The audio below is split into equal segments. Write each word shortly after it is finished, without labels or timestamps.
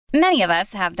Many of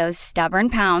us have those stubborn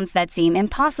pounds that seem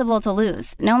impossible to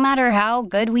lose, no matter how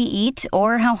good we eat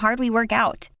or how hard we work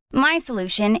out. My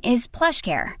solution is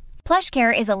PlushCare.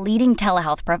 PlushCare is a leading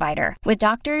telehealth provider with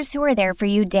doctors who are there for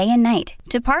you day and night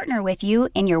to partner with you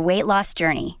in your weight loss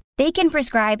journey. They can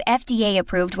prescribe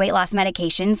FDA-approved weight loss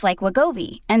medications like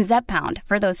Wegovy and Zepbound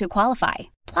for those who qualify.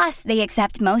 Plus, they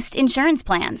accept most insurance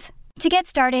plans. To get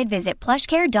started, visit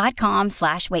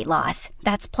plushcare.com/weightloss.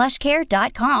 That's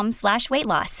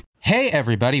plushcare.com/weightloss. Hey,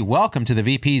 everybody. Welcome to the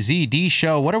VPZD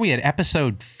show. What are we at,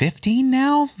 episode 15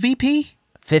 now, VP?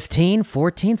 15,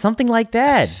 14, something like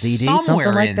that. ZD,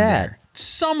 something like that.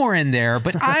 Somewhere in there.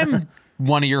 But I'm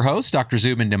one of your hosts, Dr.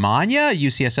 Zubin Damania,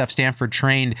 UCSF Stanford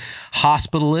trained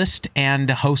hospitalist and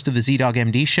host of the ZDogg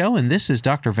MD show. And this is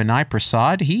Dr. Vinay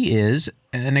Prasad. He is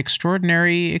an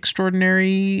extraordinary.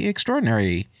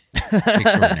 Extraordinary.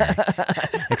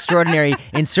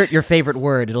 Insert your favorite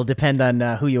word. It'll depend on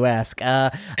who you ask.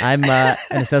 I'm an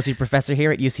associate professor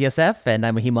here at UCSF, and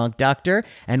I'm a hemonc doctor,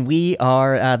 and we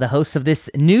are the hosts of this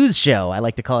news show. I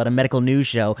like to call it a medical news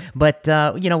show, but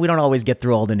we don't always get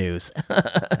through all the news.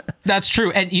 That's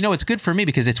true. And, it's good for me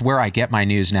because it's where I get my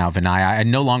news now, Vinay. I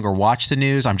no longer watch the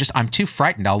news. I'm too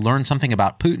frightened. I'll learn something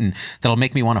about Putin that'll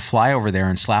make me want to fly over there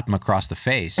and slap him across the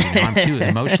face. I'm too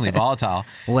emotionally volatile.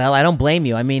 Well, I don't blame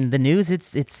you. I mean, the news,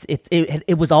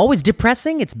 it was always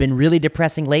depressing. It's been really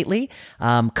depressing lately.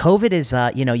 COVID is,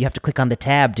 you have to click on the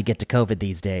tab to get to COVID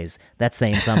these days. That's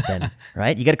saying something,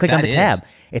 right? You got to click on the tab.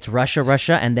 It's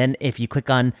Russia, and then if you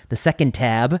click on the second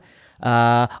tab,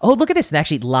 look at this.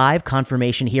 Actually, live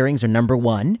confirmation hearings are number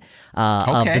 1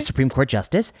 of the Supreme Court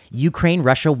Justice.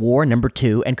 Ukraine-Russia war, number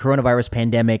 2, and coronavirus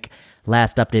pandemic,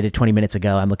 last updated 20 minutes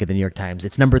ago. I'm looking at the New York Times.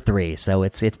 It's number 3, so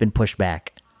it's been pushed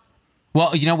back.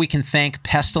 Well, we can thank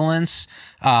pestilence,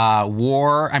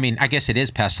 war. I mean, I guess it is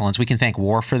pestilence. We can thank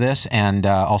war for this, and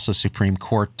also Supreme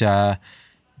Court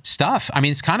stuff. I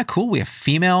mean, it's kind of cool. We have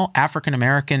female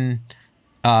African-American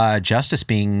justice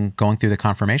going through the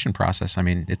confirmation process. I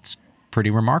mean, it's pretty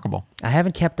remarkable. I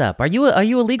haven't kept up. Are you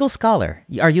a legal scholar?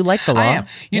 Are you like the law? I am.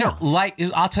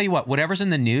 I'll tell you what, whatever's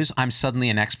in the news, I'm suddenly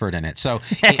an expert in it. So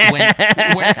when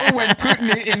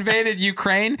Putin invaded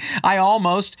Ukraine, I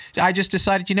just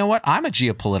decided, you know what? I'm a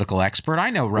geopolitical expert. I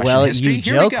know Russian history. You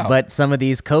joke, but some of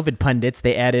these COVID pundits,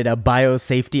 they added a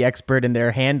biosafety expert in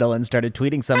their handle and started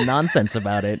tweeting some nonsense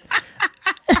about it.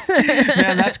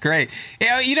 Man, that's great.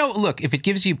 Look, if it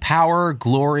gives you power,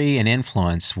 glory, and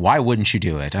influence, why wouldn't you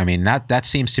do it? I mean, that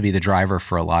seems to be the driver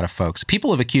for a lot of folks.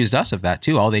 People have accused us of that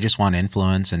too. Oh, they just want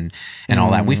influence and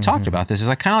all that. We've talked about this. It's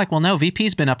kind of like, well, no,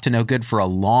 VP's been up to no good for a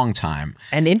long time.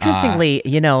 And interestingly,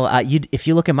 if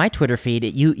you look at my Twitter feed,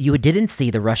 you didn't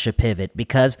see the Russia pivot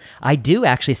because I do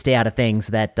actually stay out of things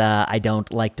that I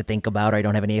don't like to think about or I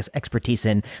don't have any expertise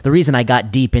in. The reason I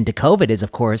got deep into COVID is,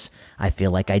 of course, I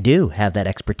feel like I do have that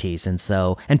expertise. And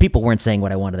people weren't saying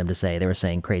what I wanted them to say. They were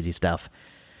saying crazy stuff.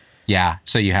 Yeah,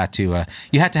 so you had to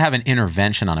have an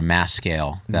intervention on a mass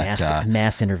scale.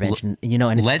 Mass intervention,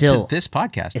 and led to this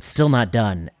podcast. It's still not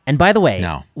done. And by the way,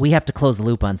 we have to close the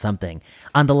loop on something.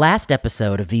 On the last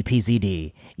episode of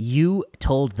VPZD, you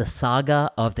told the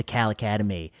saga of the Cal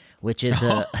Academy, which is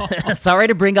sorry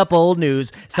to bring up old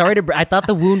news. I thought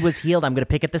the wound was healed. I'm going to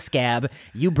pick at the scab.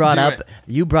 You brought up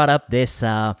this this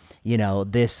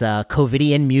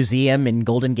COVIDian museum in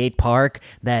Golden Gate Park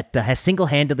that has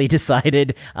single-handedly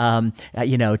decided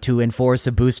to enforce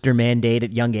a booster mandate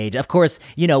at young age. Of course,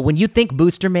 when you think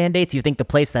booster mandates, you think the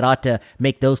place that ought to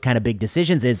make those kind of big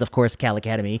decisions is, of course, Cal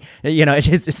Academy.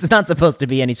 It's not supposed to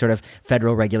be any sort of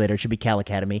federal regulator. It should be Cal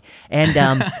Academy.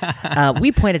 And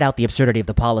we pointed out the absurdity of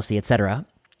the policy, etc.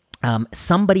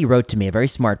 Somebody wrote to me, a very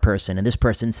smart person, and this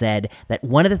person said that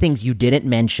one of the things you didn't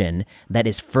mention that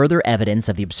is further evidence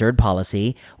of the absurd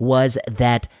policy was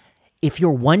that if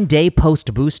you're 1 day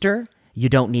post-booster, you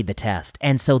don't need the test.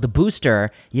 And so the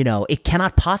booster, it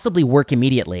cannot possibly work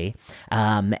immediately,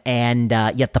 and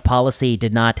yet the policy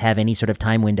did not have any sort of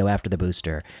time window after the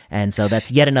booster. And so that's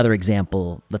yet another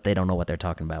example that they don't know what they're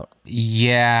talking about.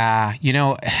 Yeah,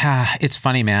 it's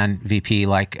funny, man, VP,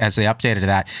 like as they updated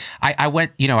that, I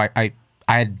went, I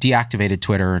had deactivated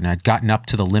Twitter and I'd gotten up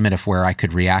to the limit of where I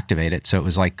could reactivate it. So it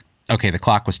was like, okay, the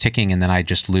clock was ticking and then I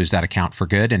just lose that account for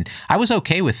good. And I was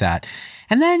okay with that.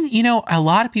 And then, a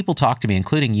lot of people talked to me,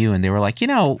 including you, and they were like,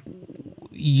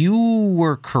 you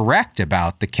were correct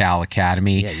about the Cal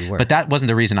Academy, yeah, you were. But that wasn't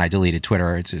the reason I deleted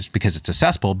Twitter. It's just because it's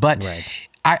accessible. But right.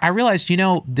 I realized,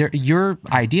 your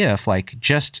idea of like,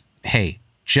 just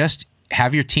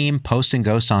have your team post and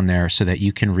ghost on there so that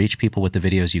you can reach people with the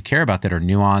videos you care about that are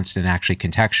nuanced and actually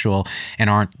contextual and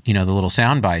aren't, the little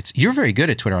sound bites. You're very good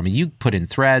at Twitter. I mean, you put in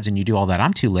threads and you do all that.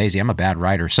 I'm too lazy. I'm a bad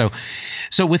writer. So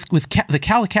with the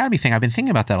Cal Academy thing, I've been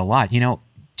thinking about that a lot.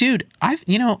 Dude,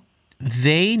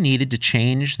 they needed to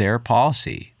change their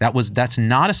policy. That's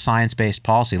not a science-based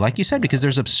policy, like you said, because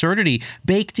there's absurdity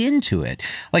baked into it.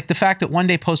 Like the fact that one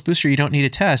day post-booster you don't need a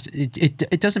test,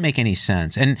 it doesn't make any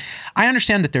sense. And I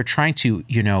understand that they're trying to,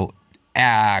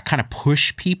 kind of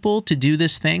push people to do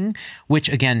this thing, which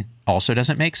again also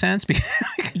doesn't make sense because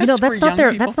that's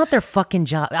not their fucking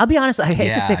job. I'll be honest, I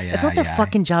hate to say it's not their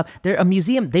fucking job. They're a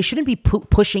museum. They shouldn't be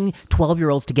pushing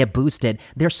 12-year-olds to get boosted.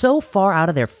 They're so far out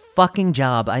of their fucking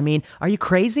job. I mean, are you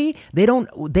crazy?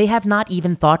 They have not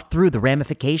even thought through the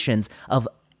ramifications of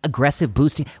aggressive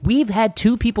boosting. We've had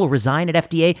 2 people resign at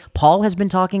FDA. Paul has been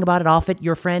talking about it off at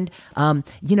your friend.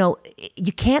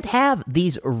 You can't have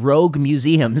these rogue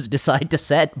museums decide to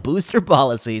set booster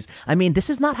policies. I mean, this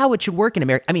is not how it should work in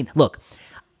America. I mean, look,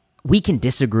 we can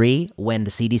disagree when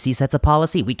the CDC sets a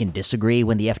policy. We can disagree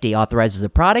when the FDA authorizes a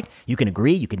product. You can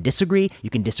agree, you can disagree.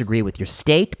 You can disagree with your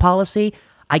state policy.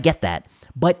 I get that.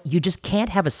 But you just can't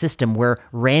have a system where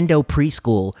rando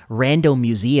preschool, rando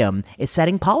museum is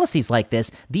setting policies like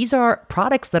this. These are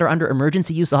products that are under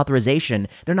emergency use authorization.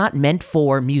 They're not meant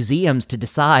for museums to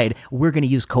decide we're going to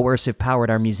use coercive power at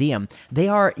our museum. They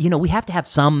are, we have to have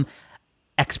some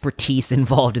expertise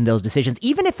involved in those decisions.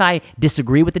 Even if I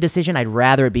disagree with the decision, I'd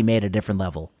rather it be made at a different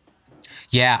level.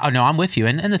 Yeah, oh no, I'm with you.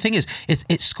 And the thing is,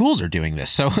 it's schools are doing this.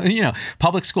 So,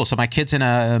 public schools. So my kid's in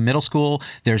a middle school.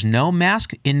 There's no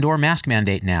indoor mask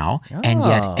mandate now. Oh.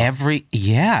 And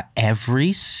yet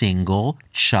every single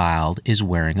child is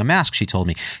wearing a mask, she told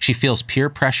me. She feels peer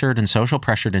pressured and social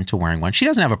pressured into wearing one. She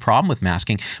doesn't have a problem with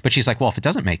masking, but she's like, well, if it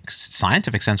doesn't make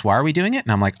scientific sense, why are we doing it?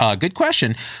 And I'm like, good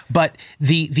question. But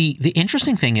the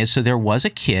interesting thing is, so there was a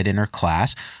kid in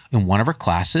one of her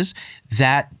classes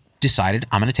that decided,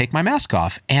 I'm going to take my mask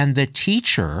off. And the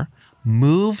teacher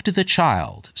moved the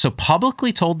child. So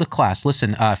publicly told the class,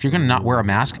 listen, if you're going to not wear a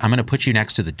mask, I'm going to put you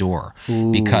next to the door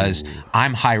because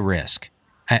I'm high risk.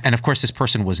 And of course, this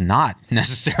person was not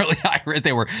necessarily high risk.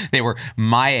 They were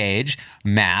my age,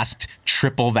 masked,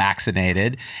 triple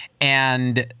vaccinated,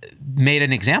 and made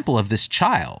an example of this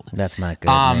child. That's not good,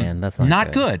 man. That's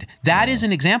not good. That is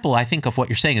an example, I think, of what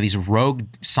you're saying, of these rogue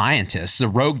scientists, the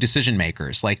rogue decision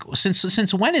makers. Like,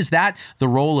 since when is that the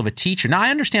role of a teacher? Now,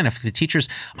 I understand if the teacher's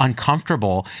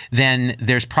uncomfortable, then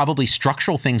there's probably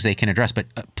structural things they can address. But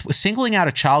singling out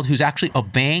a child who's actually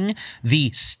obeying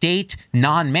the state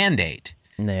non-mandate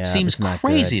seems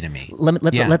crazy to me.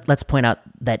 Let's point out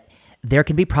that there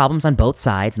can be problems on both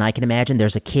sides, and I can imagine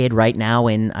there's a kid right now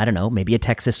in, I don't know, maybe a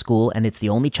Texas school, and it's the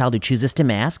only child who chooses to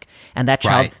mask, and that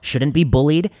child shouldn't be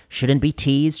bullied, shouldn't be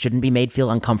teased, shouldn't be made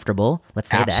feel uncomfortable. Let's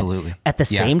say Absolutely. that. At the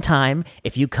same time,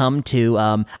 if you come to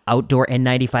outdoor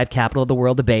N95 capital of the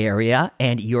world, the Bay Area,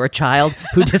 and you're a child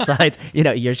who decides,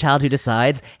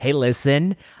 hey,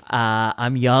 listen,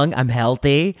 I'm young, I'm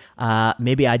healthy,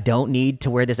 maybe I don't need to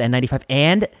wear this N95,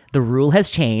 and the rule has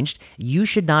changed, you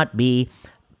should not be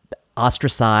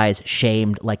ostracized,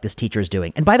 shamed like this teacher is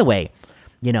doing. And by the way,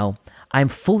 I'm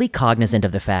fully cognizant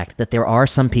of the fact that there are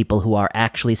some people who are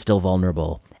actually still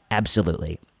vulnerable.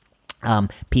 Absolutely.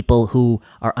 People who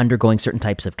are undergoing certain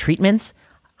types of treatments,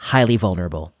 highly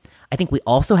vulnerable. I think we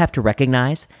also have to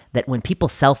recognize that when people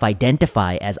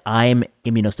self-identify as I'm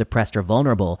immunosuppressed or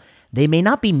vulnerable, they may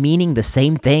not be meaning the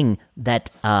same thing that,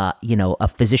 a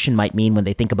physician might mean when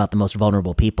they think about the most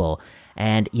vulnerable people.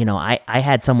 And, I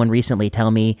had someone recently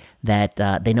tell me that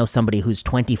they know somebody who's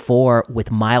 24 with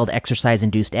mild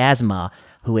exercise-induced asthma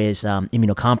who is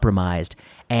immunocompromised.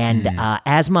 And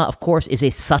asthma, of course, is a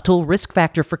subtle risk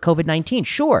factor for COVID-19,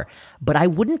 sure. But I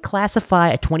wouldn't classify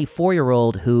a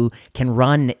 24-year-old who can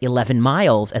run 11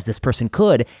 miles, as this person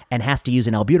could, and has to use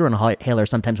an albuterol inhaler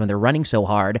sometimes when they're running so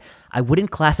hard. I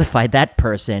wouldn't classify that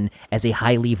person as a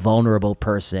highly vulnerable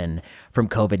person from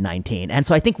COVID-19. And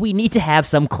so I think we need to have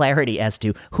some clarity as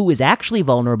to who is actually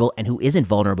vulnerable and who isn't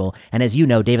vulnerable. And as you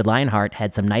know, David Lionheart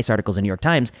had some nice articles in New York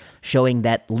Times showing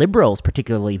that liberals,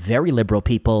 particularly very liberal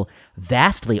people,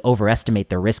 vastly overestimate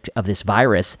the risk of this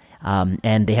virus,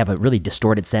 and they have a really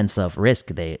distorted sense of risk.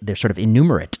 They're sort of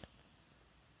innumerate.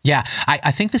 Yeah,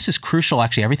 I think this is crucial,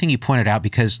 actually, everything you pointed out,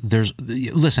 because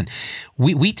listen,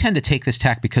 we tend to take this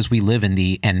tack because we live in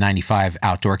the N95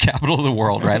 outdoor capital of the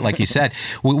world, right? Like you said,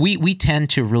 we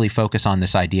tend to really focus on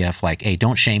this idea of like, hey,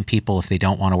 don't shame people if they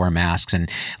don't want to wear masks,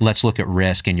 and let's look at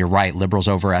risk. And you're right, liberals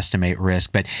overestimate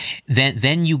risk. But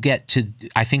then you get to,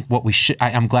 I think what we should,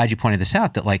 I'm glad you pointed this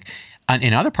out, that like,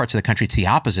 in other parts of the country, it's the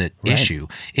opposite issue.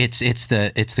 It's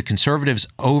the conservatives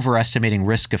overestimating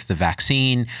risk of the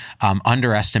vaccine,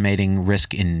 underestimating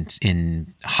risk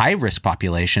in high risk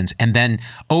populations, and then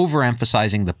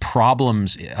overemphasizing the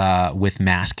problems with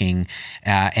masking.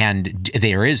 And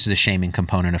there is the shaming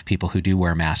component of people who do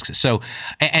wear masks. So,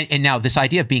 and now this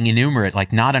idea of being innumerate,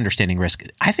 like not understanding risk,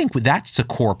 I think that's a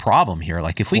core problem here.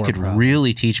 Like if we could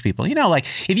really teach people, like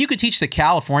if you could teach the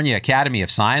California Academy of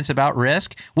Science about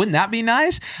risk, wouldn't that be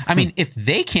nice? I mean, if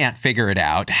they can't figure it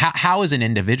out, how is an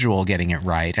individual getting it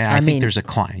right? And I think there's a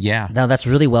client. Yeah. No, that's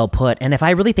really well put. And if I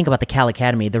really think about the Cal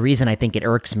Academy, the reason I think it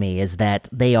irks me is that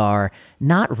they are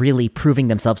not really proving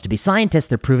themselves to be scientists.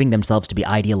 They're proving themselves to be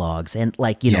ideologues. And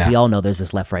like, we all know there's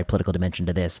this left-right political dimension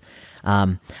to this.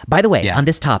 By the way, on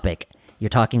this topic, you're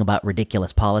talking about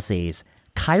ridiculous policies.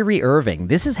 Kyrie Irving.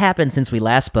 This has happened since we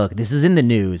last spoke. This is in the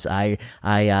news. I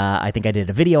think I did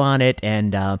a video on it,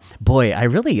 and boy, I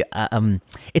really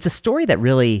it's a story that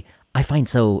really I find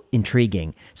so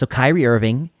intriguing. So Kyrie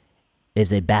Irving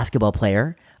is a basketball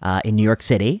player in New York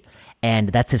City, and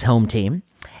that's his home team.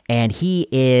 And he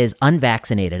is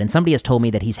unvaccinated. And somebody has told me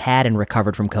that he's had and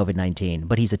recovered from COVID-19,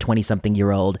 but he's a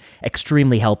 20-something-year-old,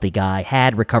 extremely healthy guy,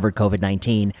 had recovered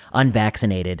COVID-19,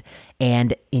 unvaccinated.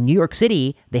 And in New York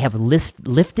City, they have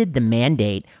lifted the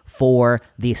mandate for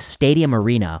the stadium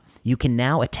arena. You can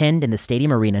now attend in the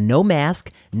stadium arena, no mask,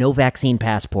 no vaccine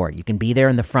passport. You can be there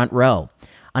in the front row.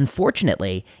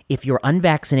 Unfortunately, if you're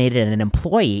unvaccinated and an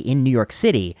employee in New York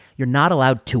City, you're not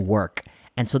allowed to work.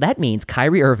 And so that means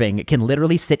Kyrie Irving can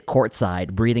literally sit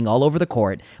courtside, breathing all over the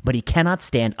court, but he cannot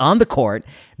stand on the court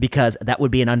because that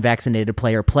would be an unvaccinated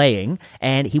player playing.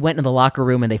 And he went in the locker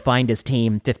room and they fined his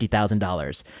team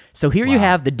 $50,000. So here you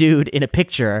have the dude in a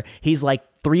picture. He's like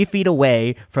 3 feet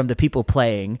away from the people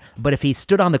playing. But if he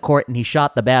stood on the court and he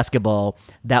shot the basketball,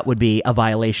 that would be a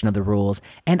violation of the rules.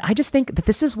 And I just think that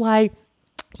this is why,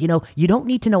 you don't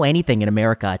need to know anything in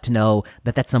America to know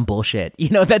that that's some bullshit.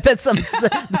 That's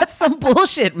some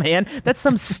bullshit, man. That's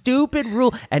some stupid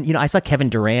rule. And, I saw Kevin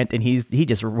Durant and he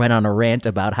just went on a rant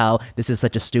about how this is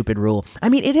such a stupid rule. I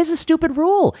mean, it is a stupid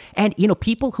rule. And,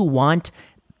 people who want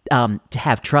to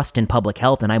have trust in public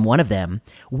health, and I'm one of them,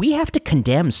 we have to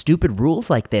condemn stupid rules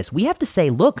like this. We have to say,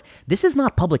 look, this is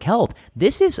not public health.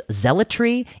 This is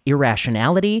zealotry,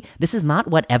 irrationality. This is not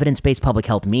what evidence-based public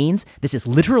health means. This is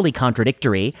literally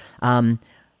contradictory.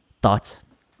 Thoughts?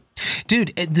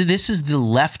 Dude, this is the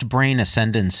left brain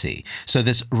ascendancy. So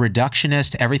this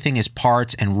reductionist, everything is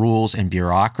parts and rules and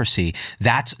bureaucracy.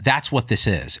 That's what this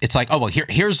is. It's like, oh, well,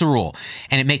 here's the rule.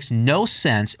 And it makes no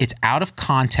sense. It's out of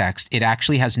context. It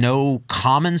actually has no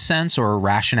common sense or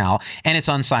rationale, and it's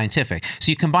unscientific.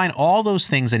 So you combine all those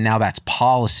things, and now that's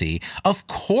policy. Of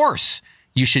course,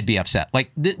 you should be upset. Like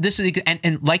this is,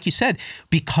 and like you said,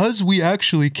 because we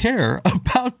actually care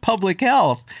about public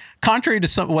health, contrary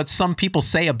to what some people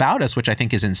say about us, which I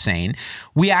think is insane,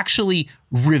 we actually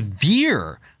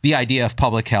revere the idea of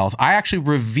public health. I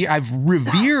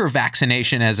revere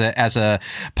vaccination as a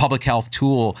public health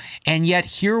tool, and yet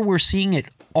here we're seeing it.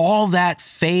 All that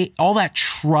faith, all that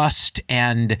trust,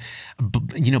 and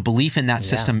belief in that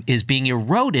system is being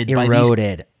eroded by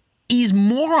these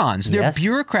morons. They're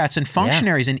bureaucrats and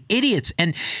functionaries and idiots.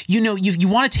 And, you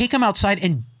want to take them outside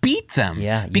and beat them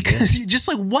because you're just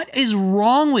like, what is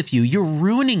wrong with you? You're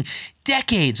ruining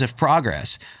decades of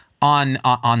progress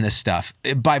on this stuff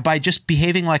by just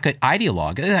behaving like an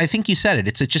ideologue. I think you said it.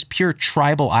 It's just pure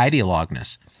tribal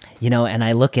ideologueness. And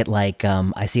I look at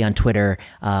I see on Twitter,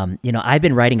 I've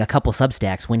been writing a couple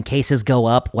Substacks. When cases go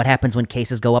up, what happens when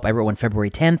cases go up? I wrote one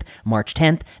February 10th, March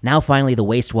 10th. Now finally the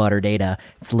wastewater data,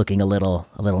 it's looking a little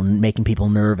making people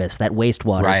nervous. That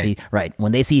wastewater,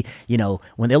 when they see,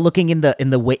 when they're looking in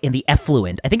the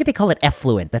effluent, I think they call it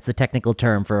effluent. That's the technical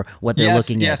term for what they're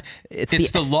looking at.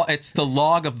 It's the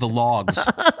log of the logs.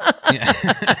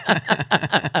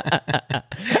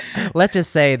 let's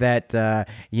just say that I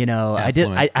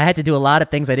had to do a lot of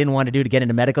things I didn't want to do to get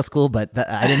into medical school, but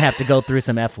I didn't have to go through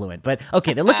some effluent. But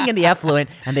okay, they're looking at the effluent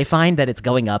and they find that it's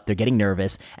going up. They're getting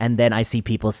nervous, and then I see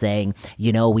people saying,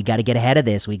 we got to get ahead of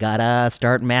this. We got to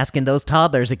start masking those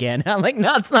toddlers again. I'm like,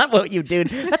 no, that's not what you do.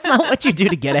 That's not what you do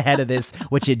to get ahead of this.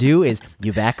 What you do is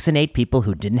you vaccinate people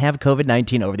who didn't have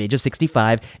COVID-19 over the age of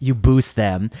 65. You boost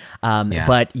them,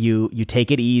 but you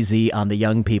take it easy on the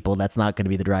young people. That's not going to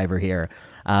be the driver here.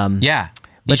 But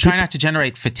you try not to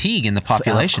generate fatigue in the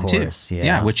population, of course, too.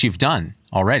 Yeah, which you've done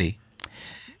already.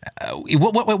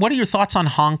 What are your thoughts on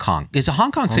Hong Kong? Because the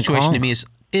Hong Kong situation to me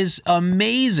is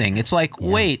amazing. It's like,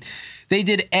 wait, they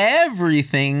did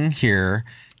everything here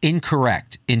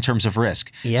incorrect in terms of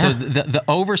risk. Yeah. So the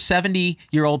over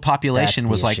 70-year-old population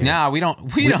was like, nah, we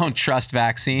don't trust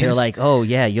vaccines. They're like, oh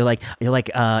yeah, you're like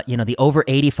the over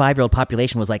 85-year-old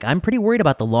population was like, I'm pretty worried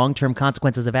about the long-term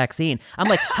consequences of vaccine. I'm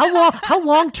like, how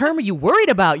long-term are you worried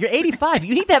about? You're 85.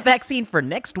 You need that vaccine for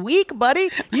next week,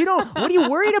 buddy. What are you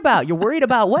worried about? You're worried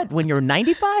about what? When you're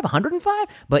 95, 105?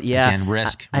 But yeah. Again,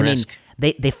 risk. I mean,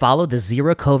 They follow the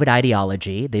zero COVID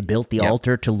ideology. They built the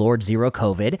altar to Lord Zero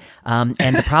COVID. And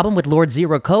the problem with Lord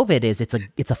Zero COVID is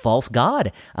it's a false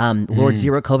god. Lord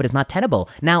Zero COVID is not tenable.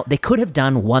 Now, they could have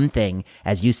done one thing,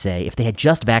 as you say, if they had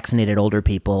just vaccinated older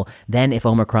people. Then if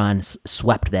Omicron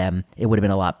swept them, it would have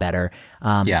been a lot better.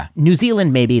 New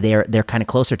Zealand, maybe they're kind of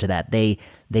closer to that. They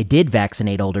did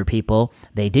vaccinate older people.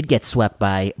 They did get swept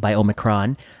by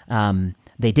Omicron.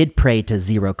 They did pray to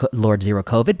Lord Zero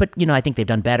COVID, but I think they've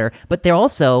done better. But they're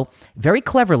also very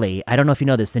cleverly, I don't know if you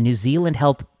know this, the New Zealand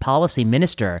health policy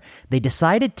minister, they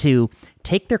decided to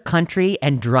take their country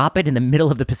and drop it in the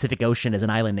middle of the Pacific Ocean as an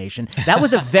island nation. That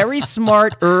was a very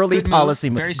smart early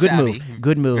policy move.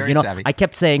 Good move. Very savvy. I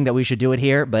kept saying that we should do it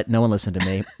here, but no one listened to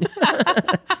me.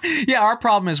 Yeah, our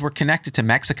problem is we're connected to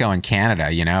Mexico and Canada,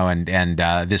 and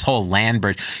this whole land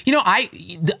bridge.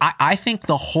 I think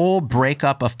the whole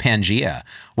breakup of Pangea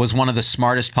was one of the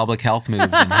smartest public health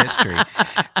moves in history.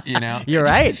 You're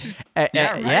right.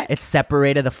 Yeah, it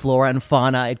separated the flora and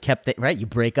fauna. It kept it right. You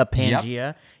break up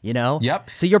Pangea.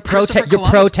 Yep. So you're pro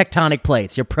tectonic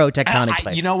plates. You're pro tectonic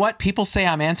plates. You know what? People say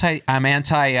I'm anti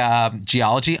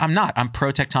geology. I'm not. I'm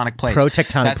pro tectonic plates. Pro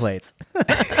tectonic plates.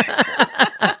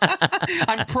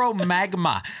 I'm pro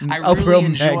magma. I really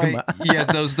enjoy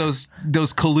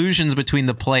those collusions between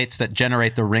the plates that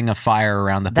generate the ring of fire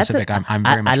around the Pacific. I'm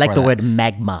very much. I like the word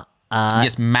magma.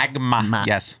 Yes, magma.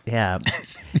 Yes. Yeah.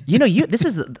 This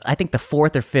is, I think, the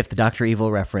fourth or fifth Dr.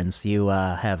 Evil reference you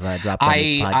have dropped on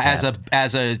this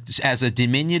podcast. As a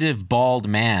diminutive bald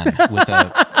man with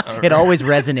it always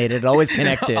resonated. It always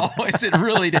connected. It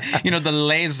really did. The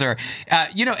laser.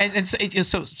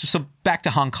 So back to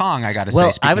Hong Kong. I got to say.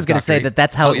 Well, I was going to say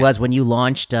that's how it was when you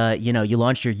launched. You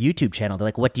launched your YouTube channel. They're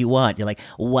like, "What do you want?" You're like,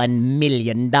 $1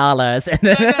 million. That's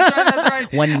right.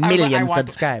 1 million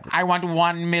subscribers. I want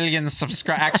 1 million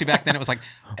subscribers. Actually, back then it was like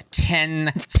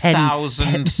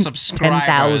 10,000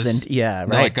 subscribers. 10,000. Yeah,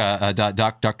 right. Like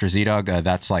Dr. Z-Dog,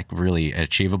 that's like really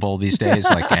achievable these days.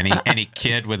 Like any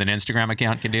kid with an Instagram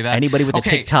account can do that. Anybody with a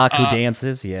TikTok who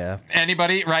dances, yeah.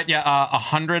 Anybody, right? Yeah,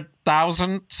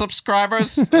 100,000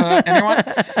 subscribers. Anyone?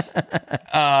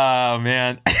 Oh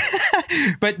man.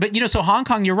 But so Hong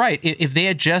Kong, you're right. If they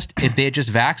had just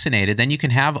vaccinated, then you can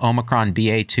have Omicron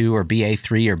BA2 or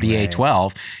BA3 or BA12.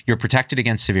 Right. You're protected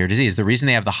against severe disease. The reason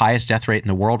they have the highest death rate in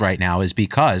the world right now is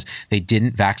because they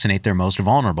didn't vaccinate their most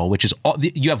vulnerable, which is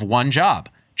you have one job.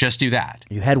 Just do that.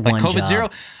 You had one COVID job. Zero.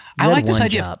 I like this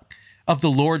idea of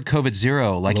the Lord COVID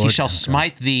Zero. Like he shall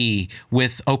smite thee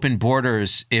with open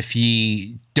borders. If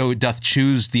ye doth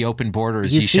choose the open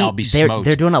borders, ye shall be smote.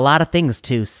 They're doing a lot of things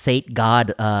to sate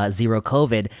God Zero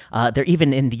COVID. They're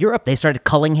even in Europe. They started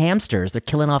culling hamsters. They're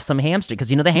killing off some hamsters because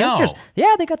the hamsters. No.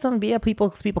 Yeah, they got some. Yeah, people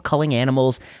culling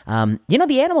animals.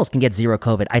 The animals can get Zero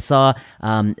COVID. I saw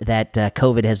that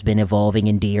COVID has been evolving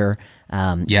in deer.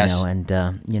 Yes,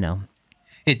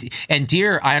 And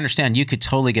deer, I understand you could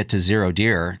totally get to zero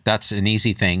deer. That's an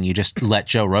easy thing. You just let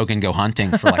Joe Rogan go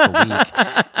hunting for like a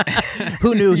week.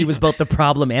 Who knew he was both the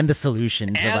problem and the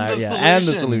solution? And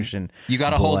the solution. You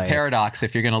got to hold paradox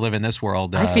if you're going to live in this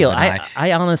world.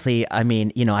 I honestly, I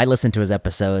listened to his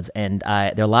episodes, and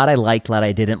there are a lot I liked, a lot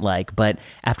I didn't like. But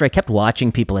after I kept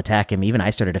watching people attack him, even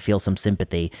I started to feel some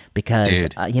sympathy because,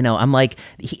 I'm like,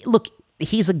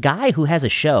 he's a guy who has a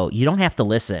show. You don't have to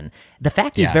listen. The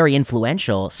fact he's very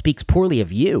influential speaks poorly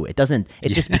of you. It's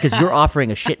just because you're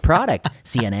offering a shit product,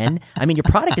 CNN. I mean, your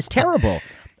product is terrible.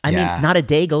 I mean, not a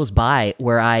day goes by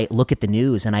where I look at the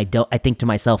news and I think to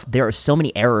myself, there are so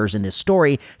many errors in this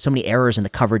story, so many errors in the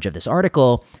coverage of this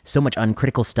article, so much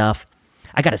uncritical stuff.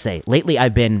 I got to say, lately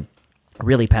I've been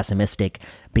really pessimistic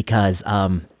because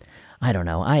I don't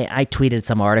know. I tweeted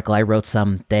some article. I wrote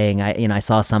something. I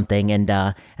saw something, and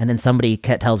then somebody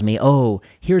tells me, "Oh,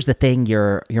 here's the thing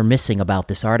you're missing about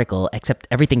this article." Except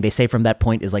everything they say from that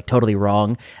point is like totally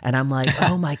wrong, and I'm like,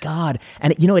 "Oh my god!"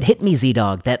 And it hit me,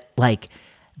 Z-Dog,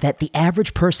 that the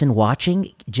average person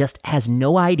watching just has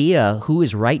no idea who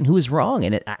is right and who is wrong,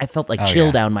 and I felt like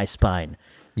chill down my spine.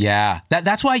 Yeah,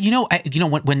 that's why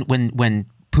when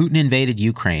Putin invaded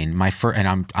Ukraine,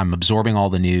 and I'm absorbing all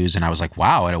the news, and I was like,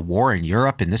 wow, at a war in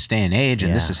Europe in this day and age,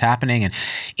 and this is happening, and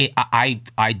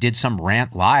I did some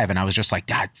rant live, and I was just like,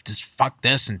 God, just fuck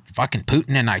this and fucking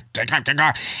Putin,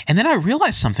 and then I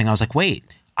realized something. I was like, wait.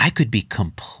 I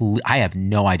have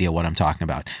no idea what I'm talking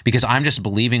about because I'm just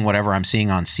believing whatever I'm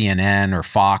seeing on CNN or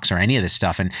Fox or any of this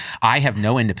stuff. And I have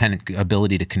no independent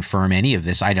ability to confirm any of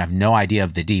this. I have no idea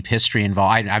of the deep history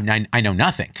involved. I know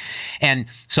nothing. And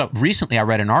so recently I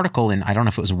read an article and I don't know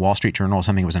if it was a Wall Street Journal or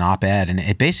something, it was an op-ed. And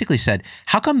it basically said,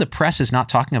 how come the press is not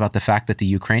talking about the fact that the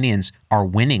Ukrainians are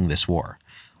winning this war?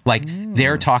 Like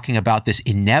they're talking about this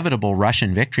inevitable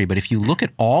Russian victory. But if you look at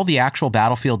all the actual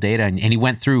battlefield data, and he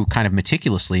went through kind of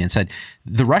meticulously and said,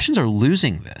 the Russians are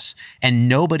losing this and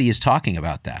nobody is talking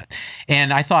about that.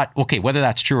 And I thought, okay, whether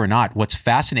that's true or not, what's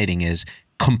fascinating is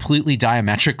completely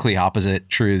diametrically opposite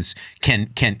truths can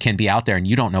be out there and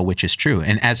you don't know which is true.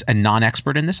 And as a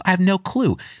non-expert in this, I have no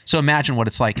clue. So imagine what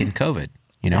it's like in COVID,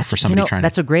 for somebody trying to.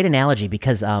 That's a great analogy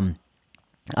because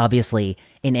obviously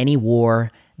in any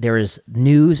war, there is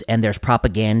news and there's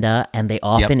propaganda, and they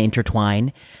often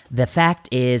intertwine. The fact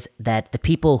is that the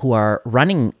people who are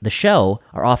running the show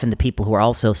are often the people who are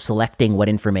also selecting what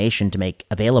information to make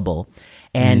available.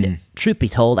 And truth be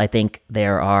told, I think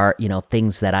there are,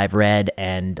 things that I've read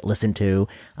and listened to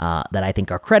that I think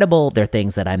are credible. There are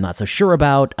things that I'm not so sure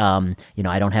about. I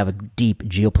don't have a deep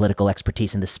geopolitical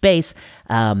expertise in the space.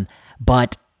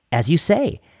 But as you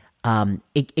say,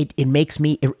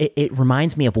 it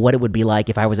reminds me of what it would be like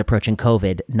if I was approaching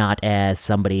COVID, not as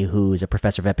somebody who's a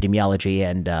professor of epidemiology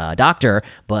and a doctor,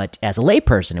 but as a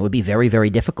layperson. It would be very, very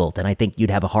difficult. And I think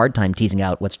you'd have a hard time teasing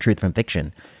out what's truth from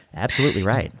fiction. Absolutely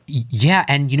right. Yeah.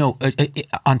 And,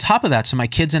 on top of that, so my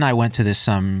kids and I went to this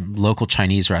local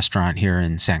Chinese restaurant here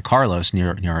in San Carlos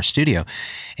near our studio.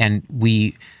 And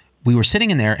we were sitting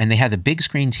in there and they had the big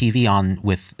screen TV on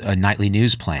with a nightly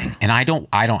news playing. And I don't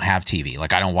have TV.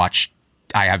 Like I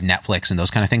have Netflix and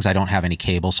those kind of things. I don't have any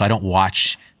cable, so I don't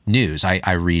watch news.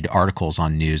 I read articles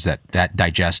on news that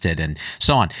digest it and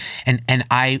so on. And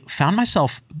I found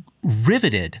myself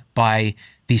riveted by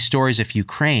these stories of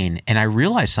Ukraine, and I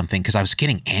realized something because I was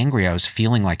getting angry. I was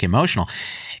feeling like emotional,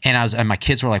 and my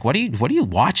kids were like, "What are you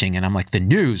watching?" And I'm like, "The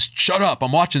news. Shut up!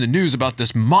 I'm watching the news about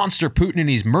this monster Putin, and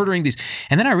he's murdering these."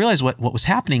 And then I realized what was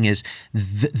happening is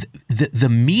the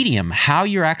medium, how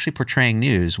you're actually portraying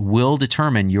news, will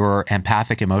determine your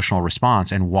empathic emotional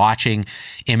response. And watching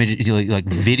images, like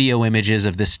video images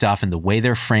of this stuff, and the way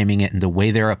they're framing it, and the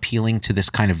way they're appealing to this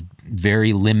kind of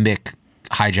very limbic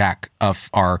hijack of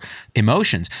our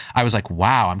emotions, I was like,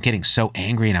 wow, I'm getting so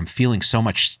angry and I'm feeling so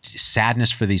much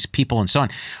sadness for these people and so on.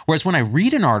 Whereas when I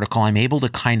read an article, I'm able to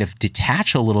kind of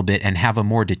detach a little bit and have a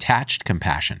more detached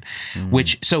compassion,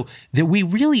 so that we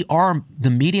really are, the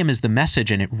medium is the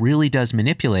message and it really does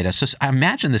manipulate us. So I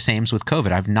imagine the same with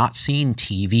COVID. I've not seen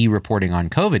TV reporting on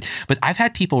COVID, but I've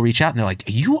had people reach out and they're like,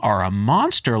 you are a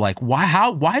monster. Like,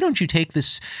 why don't you take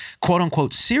this quote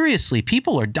unquote seriously?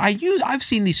 People are dying. I've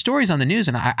seen these stories on the news,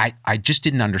 and I just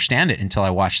didn't understand it until I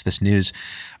watched this news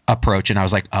approach, and I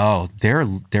was like, oh,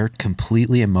 they're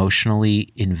completely emotionally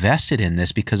invested in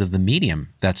this because of the medium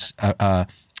that's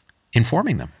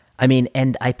informing them. I mean,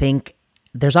 and I think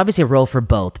there's obviously a role for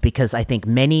both, because I think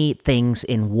many things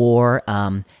in war,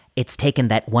 it's taken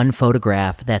that one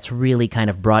photograph that's really kind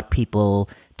of brought people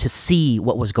to see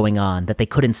what was going on that they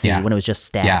couldn't see when it was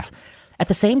just stats. Yeah. At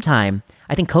the same time,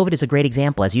 I think COVID is a great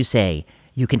example. As you say,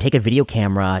 you can take a video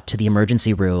camera to the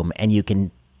emergency room and you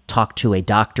can talk to a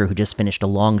doctor who just finished a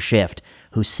long shift,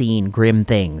 who's seen grim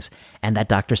things. And that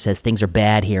doctor says, things are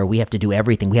bad here. We have to do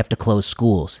everything. We have to close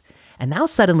schools. And now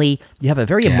suddenly you have a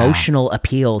very emotional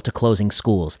appeal to closing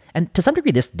schools. And to some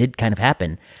degree, this did kind of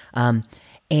happen. But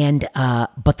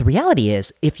the reality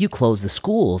is, if you close the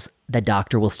schools, the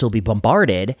doctor will still be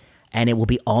bombarded, and it will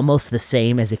be almost the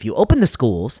same as if you open the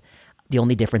schools. The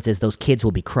only difference is those kids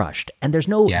will be crushed. And there's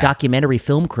no documentary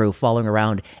film crew following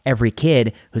around every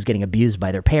kid who's getting abused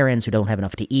by their parents, who don't have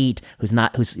enough to eat, who's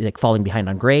like falling behind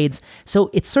on grades. So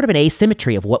it's sort of an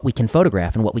asymmetry of what we can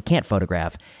photograph and what we can't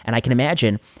photograph. And I can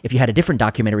imagine if you had a different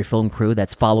documentary film crew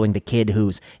that's following the kid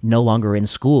who's no longer in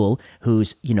school,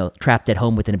 who's, trapped at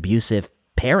home with an abusive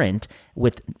parent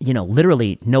with,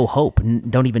 literally no hope,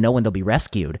 don't even know when they'll be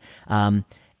rescued,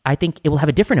 I think it will have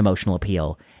a different emotional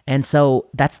appeal. And so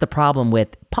that's the problem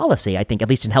with policy, I think, at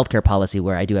least in healthcare policy,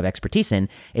 where I do have expertise in,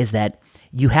 is that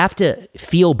you have to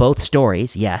feel both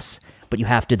stories, yes, but you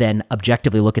have to then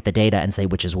objectively look at the data and say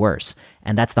which is worse.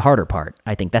 And that's the harder part.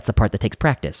 I think that's the part that takes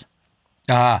practice.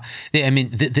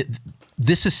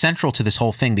 This is central to this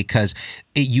whole thing because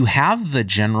you have the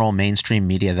general mainstream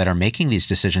media that are making these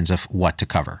decisions of what to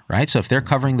cover, right? So if they're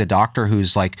covering the doctor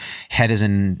whose like head is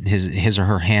in his or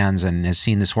her hands and has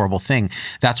seen this horrible thing,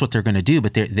 that's what they're going to do.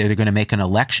 But they're going to make an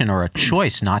election or a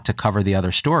choice not to cover the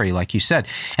other story, like you said.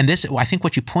 And this, I think,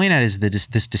 what you point at is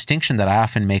this distinction that I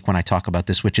often make when I talk about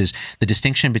this, which is the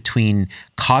distinction between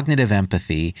cognitive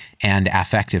empathy and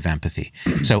affective empathy.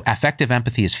 So affective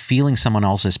empathy is feeling someone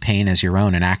else's pain as your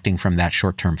own and acting from that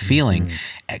short-term feeling.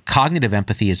 Cognitive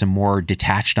empathy is a more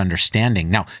detached understanding.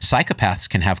 Now, psychopaths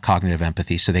can have cognitive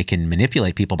empathy, so they can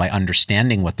manipulate people by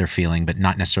understanding what they're feeling, but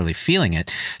not necessarily feeling it.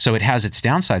 So it has its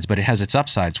downsides, but it has its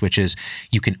upsides, which is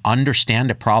you can understand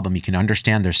a problem, you can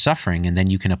understand their suffering, and then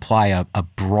you can apply a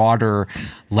broader,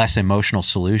 less emotional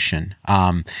solution,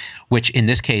 which in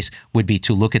this case would be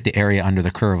to look at the area under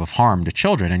the curve of harm to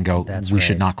children and go, we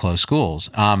should not close schools.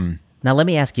 Now, let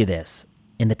me ask you this.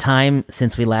 In the time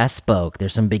since we last spoke,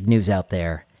 there's some big news out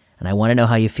there, and I want to know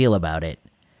how you feel about it.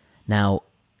 Now,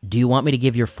 do you want me to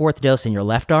give your fourth dose in your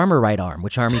left arm or right arm?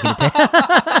 Which arm are you going to take?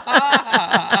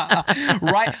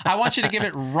 Right. I want you to give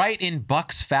it right in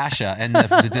Buck's fascia, and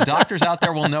the doctors out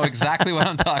there will know exactly what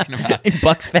I'm talking about. In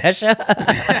Buck's fascia?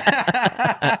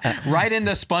 Right in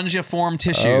the spongiform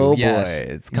tissue. Oh, yes. boy.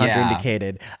 It's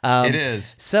contraindicated. It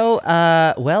is. So,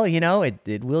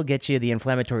 it will get you the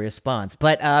inflammatory response.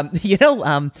 But,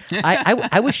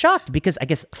 I was shocked because I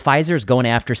guess Pfizer's going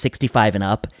after 65 and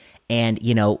up. And,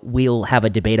 we'll have a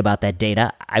debate about that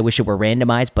data. I wish it were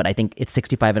randomized, but I think it's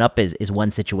 65 and up is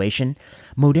one situation.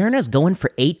 Moderna's going for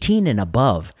 18 and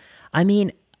above. I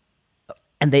mean,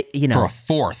 and they, for a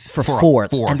fourth. For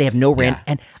fourth. And they have no rand. Yeah.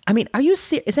 And I mean,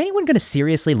 is anyone going to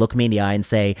seriously look me in the eye and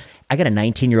say, I got a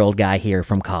 19-year-old guy here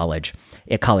from college,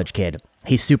 a college kid.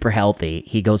 He's super healthy.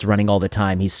 He goes running all the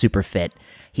time. He's super fit.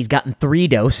 He's gotten 3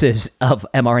 doses of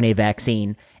mRNA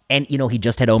vaccine. And, he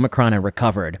just had Omicron and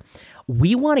recovered.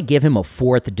 We want to give him a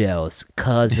 4th dose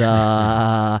because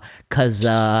our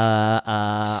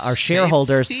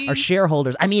shareholders,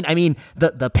 I mean,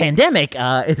 the pandemic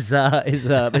is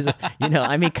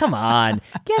come on,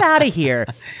 get out of here.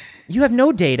 You have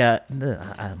no data.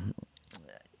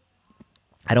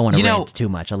 I don't want to rant too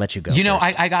much. I'll let you go.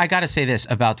 I got to say this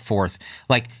about fourth.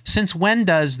 Like, since when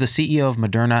does the CEO of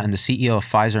Moderna and the CEO of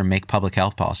Pfizer make public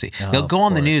health policy? They'll go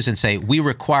on the news and say, we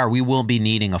will be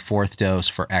needing a 4th dose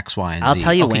for X, Y, and Z. I'll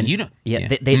tell you when.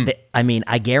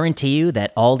 I guarantee you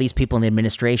that all these people in the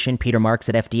administration, Peter Marks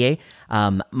at FDA,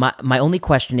 my only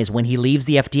question is when he leaves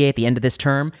the FDA at the end of this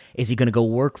term, is he going to go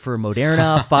work for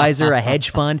Moderna, Pfizer, a hedge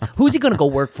fund? Who's he going to go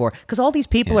work for? Because all these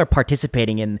people are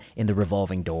participating in the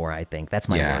revolving door, I think. That's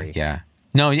my worry. Yeah.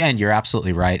 No, and you're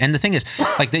absolutely right. And the thing is,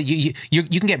 like, you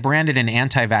can get branded an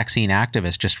anti-vaccine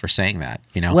activist just for saying that,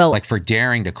 like for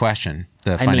daring to question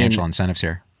the financial incentives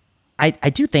here. I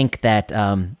do think that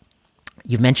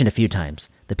you've mentioned a few times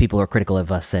the people who are critical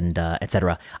of us and et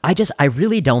cetera. I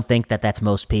really don't think that that's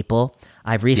most people.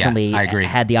 I've recently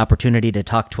had the opportunity to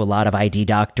talk to a lot of ID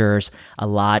doctors, a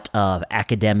lot of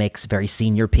academics, very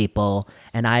senior people,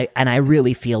 and I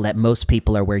really feel that most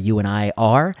people are where you and I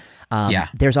are.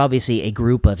 There's obviously a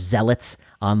group of zealots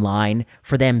online.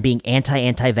 For them, being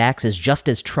anti-vax is just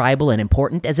as tribal and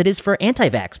important as it is for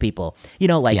anti-vax people.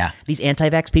 These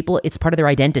anti-vax people, it's part of their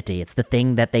identity. It's the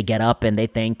thing that they get up and they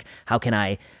think, how can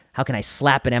I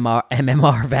slap an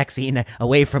MMR vaccine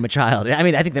away from a child? I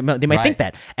mean, I think they might think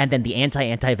that. And then the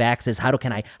anti-vax is how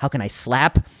can I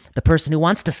slap the person who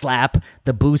wants to slap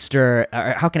the booster,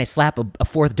 or how can I slap a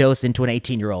 4th dose into an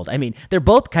 18-year-old? I mean, they're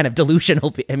both kind of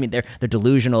delusional. I mean, they're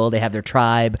delusional. They have their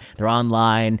tribe. They're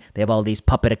online. They have all these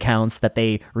puppet accounts that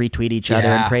they retweet each other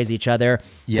and praise each other.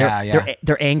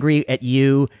 They're angry at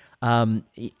you.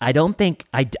 I don't think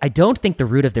the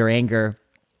root of their anger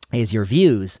is your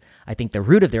views. I think the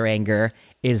root of their anger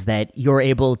is that you're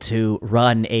able to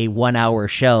run a 1-hour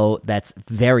show that's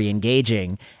very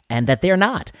engaging and that they're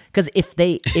not. Because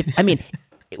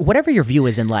whatever your view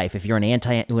is in life, if you're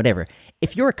an whatever,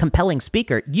 if you're a compelling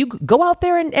speaker, you go out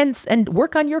there and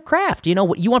work on your craft. You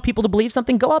want people to believe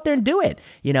something, go out there and do it.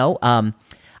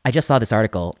 I just saw this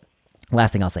article.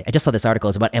 last thing I'll say, I just saw this article.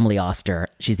 It's about Emily Oster.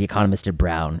 She's the economist at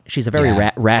Brown. She's a very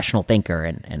rational thinker,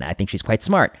 and I think she's quite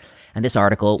smart. And this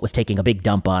article was taking a big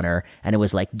dump on her, and it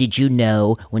was like, did you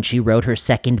know when she wrote her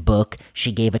second book,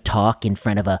 she gave a talk in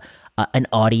front of an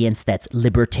audience that's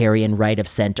libertarian, right of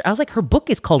center? I was like, her book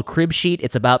is called Crib Sheet.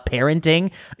 It's about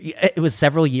parenting. It was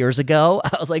several years ago.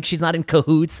 I was like, she's not in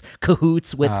cahoots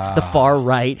with the far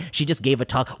right. She just gave a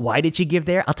talk. Why did she give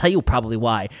there? I'll tell you probably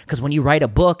why. Because when you write a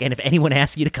book, and if anyone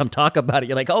asks you to come talk about it,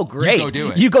 you're like, oh, great. You go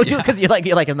do it. You go do it, because you're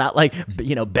like, I'm not like,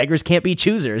 beggars can't be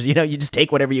choosers. You just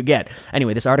take whatever you get.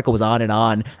 Anyway, this article was on and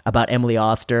on about Emily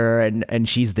Oster, and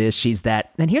she's this, she's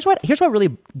that. And here's what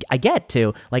really I get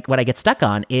to, like, what I get stuck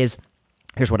on is,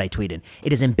 here's what I tweeted.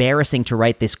 It is embarrassing to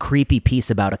write this creepy piece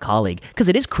about a colleague, because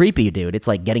it is creepy, dude. It's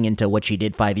like getting into what she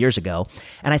did 5 years ago.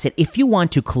 And I said, if you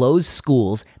want to close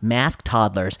schools, mask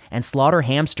toddlers, and slaughter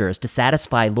hamsters to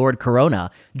satisfy Lord Corona,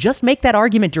 just make that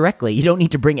argument directly. You don't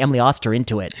need to bring Emily Oster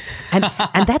into it. And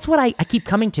that's what I keep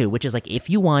coming to, which is like, if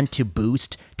you want to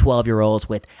boost 12-year-olds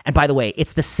with, and by the way,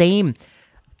 it's the same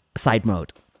side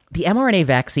note. The mRNA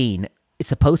vaccine is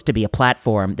supposed to be a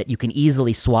platform that you can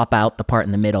easily swap out the part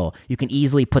in the middle. You can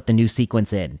easily put the new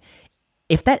sequence in.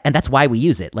 And that's why we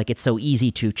use it. Like, it's so easy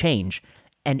to change.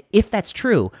 And if that's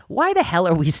true, why the hell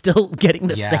are we still getting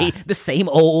the same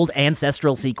old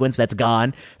ancestral sequence that's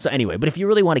gone? So anyway, but if you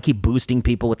really want to keep boosting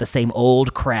people with the same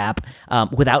old crap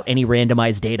without any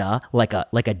randomized data, like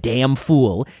a damn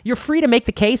fool, you're free to make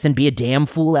the case and be a damn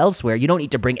fool elsewhere. You don't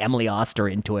need to bring Emily Oster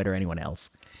into it or anyone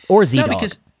else. Or Z-Dog.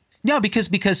 No, because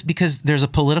there's a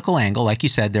political angle. Like you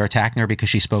said, they're attacking her because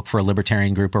she spoke for a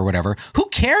libertarian group or whatever. Who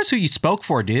cares who you spoke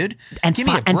for, dude? And give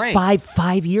me a break. And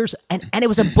 5 years, and it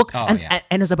was a book, and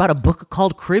it was about a book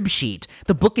called Crib Sheet.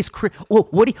 The book is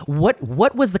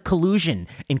what was the collusion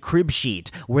in Crib Sheet?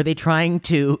 Were they trying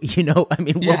to,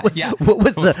 what was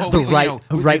the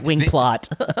right wing plot?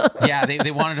 Yeah, they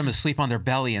wanted them to sleep on their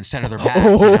belly instead of their back.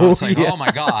 It's like, oh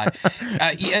my god,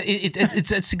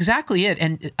 it's exactly it.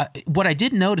 And what I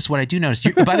do notice, by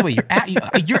the way,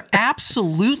 you're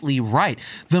absolutely right.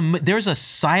 There's a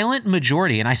silent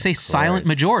majority, and I say silent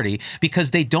majority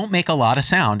because they don't make a lot of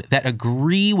sound, that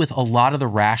agree with a lot of the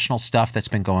rational stuff that's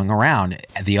been going around.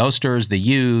 The Osters, the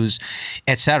Hughes,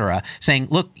 etc., saying,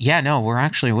 look, we're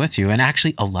actually with you. And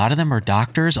actually, a lot of them are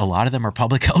doctors. A lot of them are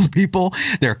public health people.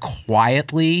 They're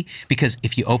quietly, because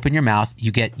if you open your mouth,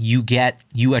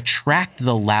 you attract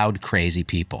the loud, crazy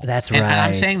people. That's right. And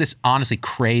I'm saying this honestly,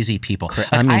 crazy people.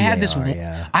 I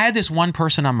had this one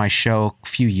person on my show a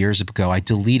few years ago. I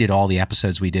deleted all the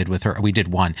episodes we did with her. We did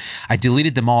one. I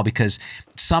deleted them all because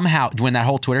somehow when that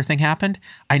whole Twitter thing happened,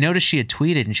 I noticed she had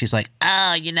tweeted and she's like,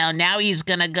 oh, now he's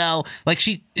going to go. Like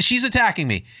she's attacking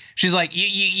me. She's like,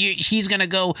 he's going to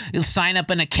go sign up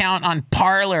an account on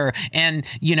Parler and,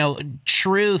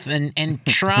 Truth and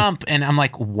Trump. And I'm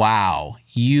like, wow,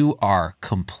 you are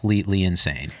completely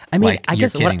insane. I mean, I you're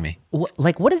guess kidding me.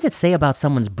 What does it say about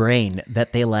someone's brain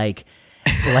that they like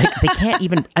they can't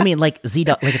even, I mean, like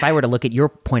Z-Dog, like if I were to look at your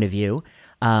point of view,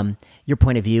 your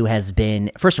point of view has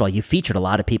been, first of all, you featured a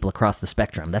lot of people across the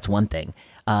spectrum. That's one thing.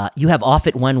 You have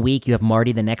Offit one week, you have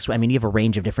Marty the next one. I mean, you have a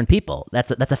range of different people.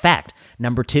 That's a fact.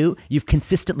 Number two, you've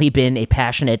consistently been a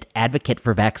passionate advocate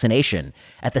for vaccination.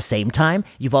 At the same time,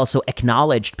 you've also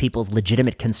acknowledged people's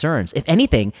legitimate concerns. If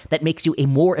anything, that makes you a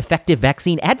more effective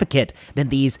vaccine advocate than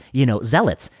these,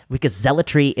 zealots, because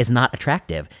zealotry is not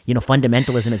attractive.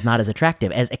 Fundamentalism is not as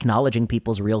attractive as acknowledging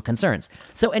people's real concerns.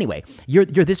 So anyway, you're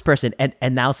this person, and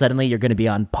now suddenly you're going to be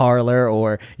on Parler,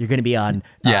 or you're going to be on,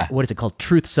 what is it called?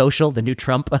 Truth Social, the new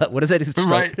Trump. What is it?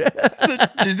 Right.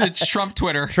 It's Trump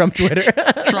Twitter. Trump Twitter.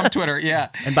 Trump Twitter, yeah.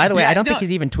 And by the way, I don't think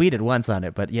he's even tweeted once on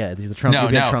it, but yeah, the Trump,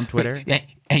 Trump Twitter.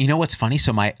 And you know what's funny?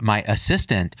 So my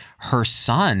assistant, her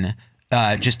son,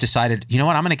 just decided, you know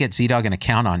what, I'm going to get Z-Dog an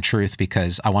account on Truth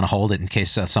because I want to hold it in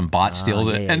case some bot steals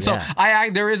it. And so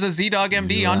there is a Z-Dog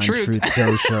MD on Truth. Truth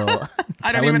Social.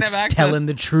 I don't even have access. Telling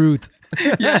the truth.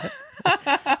 Yeah.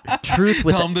 Truth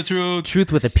with Tell them the truth.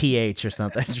 Truth with a PH or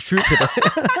something. Truth with a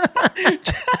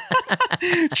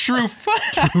Truth.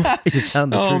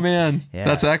 Oh man,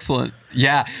 that's excellent.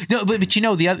 Yeah. No, but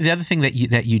the other thing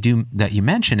that you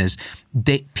mention is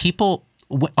people.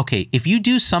 Okay, if you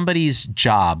do somebody's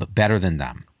job better than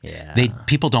them,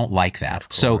 people don't like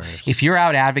that. So if you're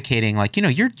out advocating, like,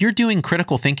 you're doing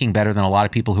critical thinking better than a lot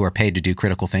of people who are paid to do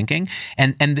critical thinking,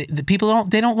 and the people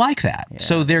don't like that. Yeah.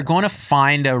 So they're going to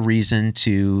find a reason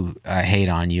to hate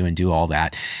on you and do all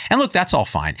that. And look, that's all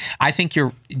fine. I think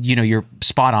you're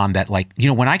spot on that. Like,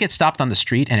 when I get stopped on the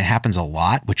street, and it happens a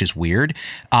lot, which is weird.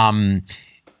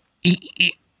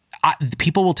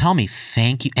 people will tell me,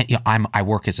 thank you. And, I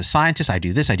work as a scientist. I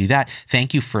do this, I do that.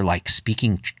 Thank you for like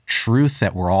speaking truth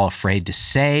that we're all afraid to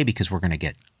say because we're going to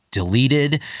get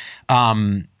deleted.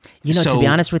 To be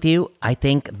honest with you, I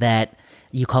think that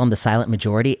you call them the silent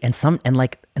majority, and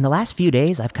like in the last few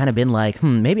days, I've kind of been like,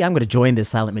 maybe I'm going to join this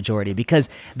silent majority, because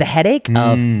the headache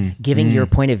of giving your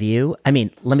point of view. I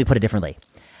mean, let me put it differently.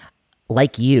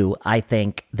 Like you, I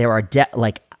think there are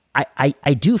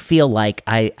I do feel like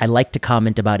I like to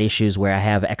comment about issues where I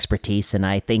have expertise and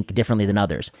I think differently than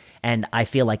others. And I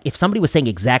feel like if somebody was saying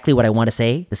exactly what I want to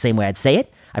say, the same way I'd say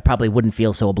it, I probably wouldn't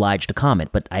feel so obliged to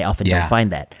comment, but I often don't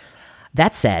find that.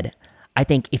 That said, I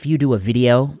think if you do a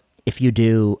video, if you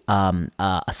do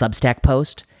a Substack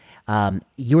post,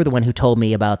 you were the one who told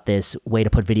me about this way to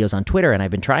put videos on Twitter, and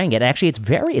I've been trying it. Actually, it's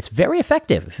very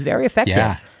effective. Very effective.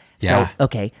 Yeah. So,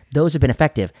 okay, those have been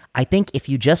effective. I think if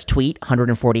you just tweet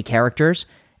 140 characters,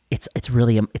 it's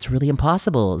really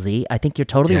impossible, Z. I think you're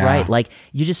totally right. Like,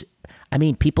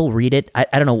 people read it. I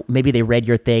don't know, maybe they read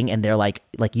your thing and they're like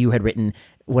you had written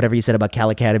whatever you said about Cal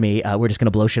Academy, we're just going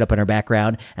to blow shit up in our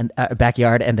backyard,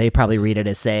 and they probably read it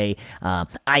as say,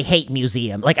 I hate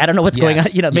museum. Like, I don't know what's going on.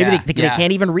 Maybe they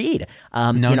can't even read.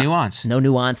 Nuance. No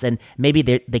nuance. And maybe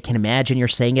they can imagine you're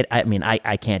saying it. I mean,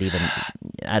 I can't even,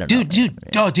 I don't know.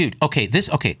 Dude. Okay.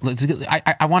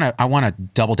 I want to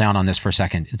double down on this for a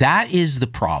second. That is the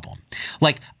problem.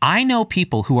 Like, I know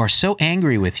people who are so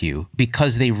angry with you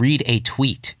because they read a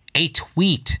tweet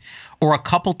or a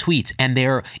couple tweets, and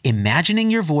they're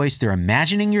imagining your voice, they're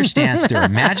imagining your stance, they're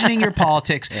imagining your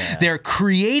politics, they're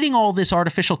creating all this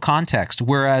artificial context,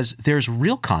 whereas there's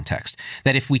real context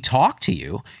that if we talk to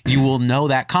you, you will know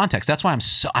that context. That's why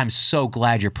I'm so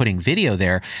glad you're putting video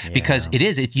there, because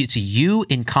it's you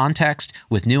in context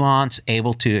with nuance,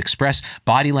 able to express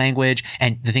body language,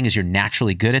 and the thing is, you're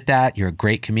naturally good at that. You're a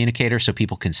great communicator, so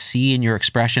people can see in your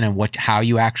expression and how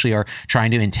you actually are trying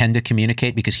to intend to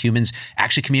communicate, because humans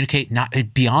actually communicate not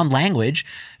beyond language.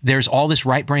 There's all this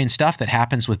right brain stuff that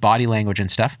happens with body language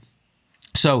and stuff.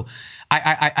 So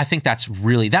I think that's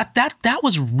really that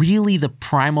was really the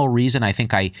primal reason I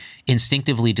think I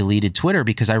instinctively deleted Twitter,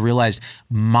 because I realized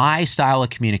my style of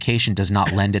communication does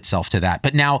not lend itself to that.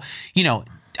 But now, I'm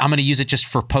going to use it just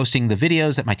for posting the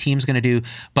videos that my team's going to do.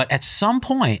 But at some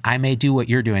point, I may do what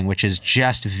you're doing, which is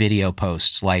just video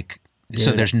posts,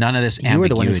 so there's none of this ambiguity. You were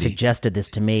the one who suggested this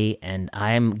to me, and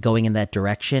I'm going in that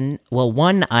direction. Well,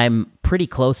 one, I'm pretty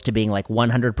close to being like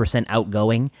 100%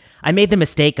 outgoing. I made the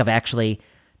mistake of actually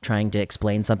trying to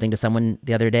explain something to someone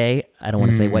the other day. I don't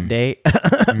want to say what day,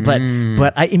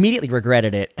 but I immediately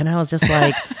regretted it. And I was just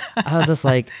like,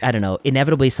 I don't know.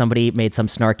 Inevitably, somebody made some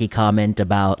snarky comment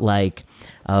about like,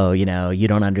 oh, you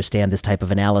don't understand this type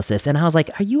of analysis. And I was like,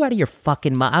 are you out of your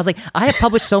fucking mind? I was like, I have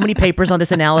published so many papers on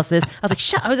this analysis.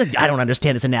 I was like, I don't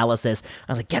understand this analysis.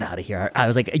 I was like, get out of here. I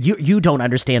was like, you don't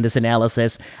understand this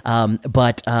analysis. And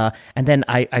then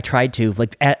I tried to,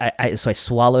 so I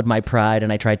swallowed my pride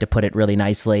and I tried to put it really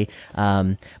nicely.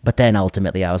 But then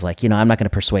ultimately I was like, I'm not going to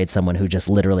persuade someone who just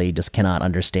literally just cannot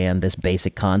understand this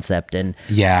basic concept. And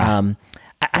I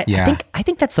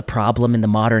think that's the problem in the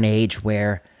modern age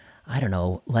where, I don't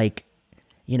know,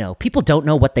 people don't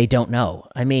know what they don't know.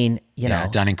 I mean,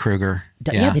 Dunning-Kruger.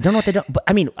 They don't know what they don't. But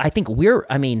I mean, I think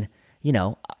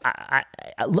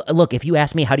look, if you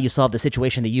ask me how do you solve the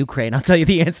situation in the Ukraine, I'll tell you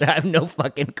the answer. I have no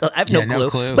fucking clue. I have no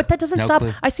clue. But that doesn't stop.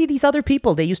 I see these other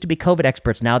people. They used to be COVID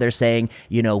experts. Now they're saying,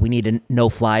 we need a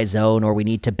no-fly zone, or we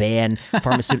need to ban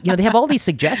pharmaceuticals. They have all these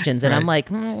suggestions, and right. I'm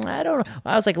like, I don't know.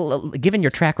 I was like, given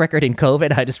your track record in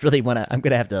COVID, I just really want to. I'm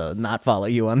gonna have to not follow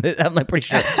you on this. I'm like pretty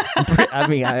sure.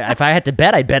 If I had to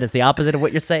bet, I'd bet it's the opposite of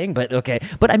what you're saying. But okay.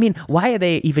 But I mean, why are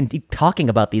they even talking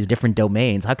about these different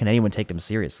domains? How can anyone take them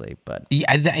seriously? But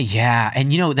and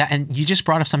and you just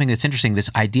brought up something that's interesting. This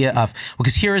idea of,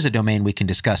 because here is a domain we can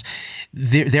discuss.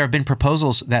 There have been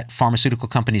proposals that pharmaceutical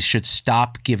companies should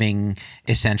stop giving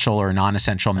essential or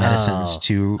non-essential medicines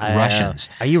to Russians.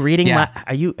 Are you reading?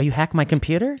 Are you hacking my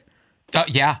computer?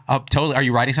 Totally. Are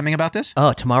you writing something about this?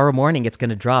 Oh, tomorrow morning it's going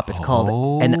to drop. It's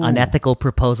called An Unethical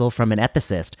Proposal from an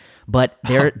Ethicist. But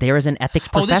there is an ethics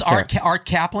professor. This Art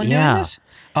Kaplan doing this?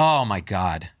 Oh my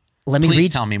God. Please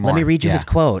tell me more. Let me read you his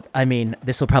quote. I mean,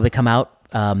 this will probably come out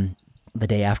the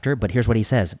day after, but here's what he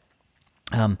says.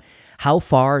 How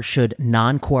far should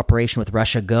non-cooperation with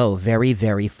Russia go? Very,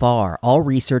 very far. All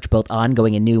research, both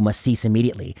ongoing and new, must cease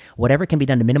immediately. Whatever can be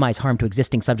done to minimize harm to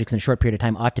existing subjects in a short period of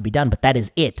time ought to be done, but that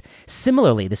is it.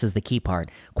 Similarly, this is the key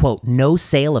part, quote, no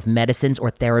sale of medicines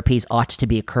or therapies ought to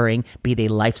be occurring, be they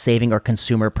life-saving or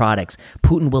consumer products.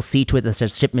 Putin will see to it that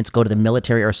such shipments go to the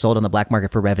military or sold on the black market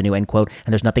for revenue, end quote,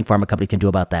 and there's nothing pharma companies can do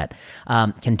about that,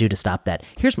 can do to stop that.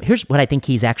 Here's what I think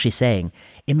he's actually saying.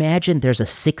 Imagine there's a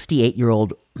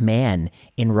 68-year-old man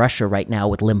in Russia right now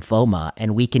with lymphoma,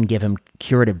 and we can give him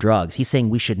curative drugs. He's saying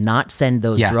we should not send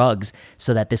those drugs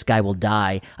so that this guy will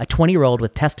die. A 20-year-old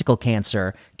with testicle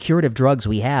cancer, curative drugs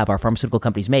we have, our pharmaceutical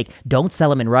companies make, don't sell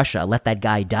them in Russia. Let that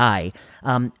guy die.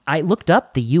 I looked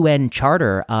up the UN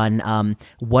Charter on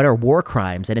what are war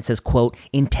crimes, and it says, quote,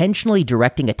 intentionally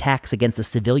directing attacks against the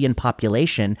civilian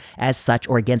population as such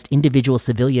or against individual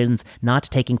civilians not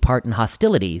taking part in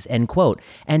hostilities, end quote.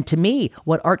 And to me,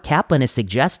 what Art Kaplan is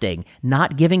suggesting,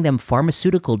 not giving them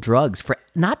pharmaceutical drugs for,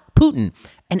 not Putin,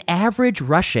 an average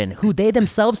Russian who they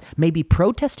themselves may be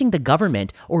protesting the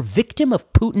government or victim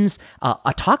of Putin's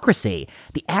autocracy.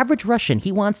 The average Russian,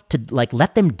 he wants to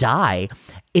let them die.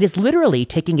 It is literally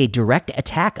taking a direct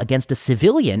attack against a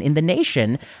civilian in the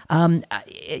nation.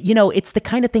 It's the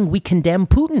kind of thing we condemn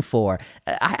Putin for.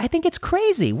 I think it's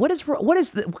crazy. What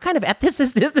kind of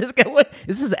ethicist is this guy?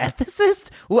 Is this an ethicist?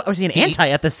 Or is he an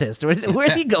anti-ethicist?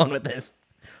 Where's he going with this?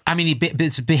 I mean,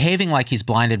 it's behaving like he's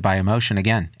blinded by emotion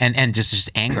again, and just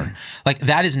anger. Like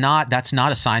that's not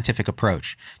a scientific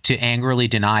approach to angrily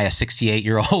deny a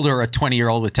 68-year-old or a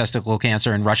 20-year-old with testicle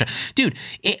cancer in Russia. Dude,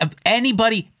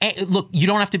 look, you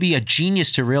don't have to be a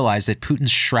genius to realize that Putin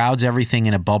shrouds everything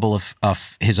in a bubble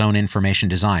of his own information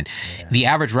design. Yeah. The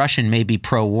average Russian may be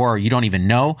pro-war, you don't even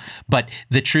know, but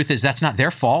the truth is that's not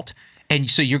their fault. And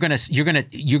so you're gonna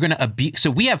abuse.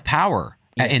 So we have power.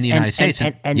 Yes. In the United States,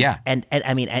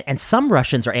 and some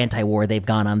Russians are anti-war. They've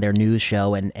gone on their news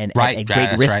show and at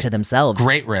great risk to themselves.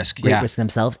 Great risk to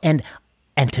themselves. And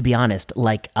to be honest,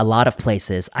 like a lot of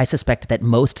places, I suspect that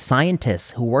most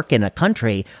scientists who work in a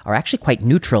country are actually quite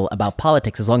neutral about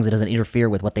politics as long as it doesn't interfere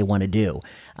with what they want to do.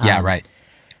 Right.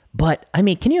 But I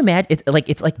mean, can you imagine?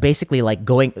 It's basically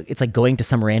going to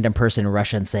some random person in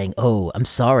Russia and saying, "Oh, I'm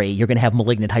sorry, you're going to have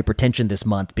malignant hypertension this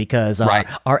month because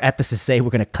our ethicists say we're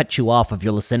going to cut you off of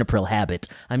your lisinopril habit."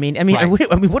 I mean,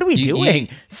 what are we doing?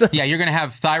 You're going to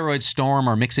have thyroid storm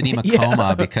or myxedema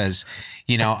coma because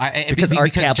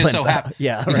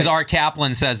Art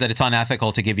Kaplan says that it's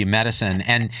unethical to give you medicine,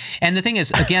 and the thing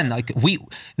is, again,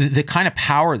 the kind of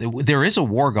power there is a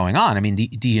war going on. I mean, the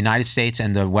United States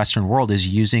and the Western world is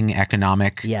using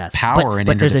economic power and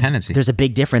interdependency. There's a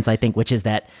big difference, I think, which is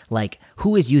that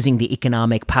who is using the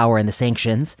economic power and the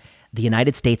sanctions? The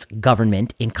United States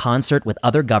government, in concert with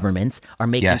other governments, are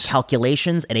making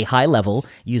calculations at a high level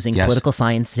using political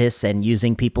scientists and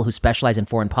using people who specialize in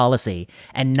foreign policy,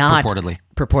 and not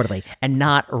purportedly, and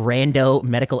not rando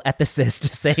medical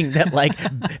ethicists saying that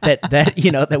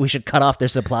that we should cut off their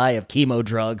supply of chemo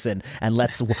drugs and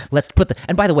let's put the.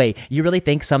 And by the way, you really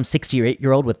think some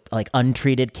 68-year-old with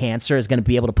untreated cancer is going to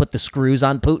be able to put the screws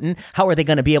on Putin? How are they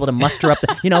going to be able to muster up?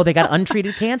 They got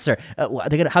untreated cancer. How are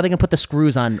they going to put the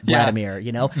screws on Vladimir?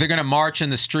 They're going to march in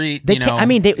the street. They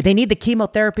need the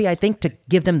chemotherapy, I think, to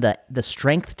give them the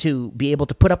strength to be able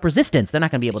to put up resistance. They're not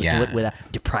going to be able to do it without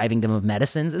depriving them of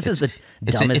medicines. This is the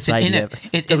dumbest idea.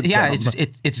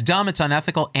 It's dumb, it's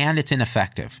unethical, and it's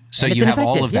ineffective. So you have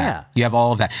all of that. Yeah. You have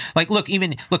all of that.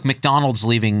 Look, McDonald's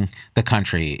leaving the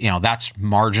country, that's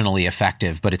marginally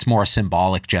effective, but it's more a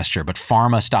symbolic gesture. But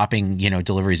pharma stopping,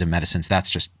 deliveries of medicines, that's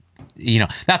just,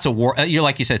 that's a war.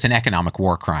 Like you said, it's an economic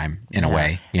war crime in a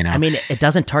way. I mean, it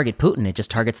doesn't target Putin. It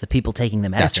just targets the people taking the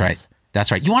medicines. That's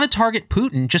right. You want to target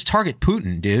Putin? Just target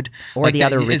Putin, dude. Or the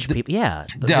other rich people. Yeah.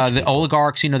 The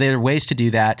oligarchs, there are ways to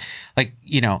do that.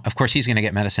 Of course, he's going to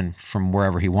get medicine from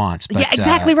wherever he wants. But,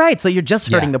 exactly right. So you're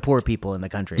just hurting the poor people in the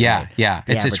country. Yeah, right? yeah.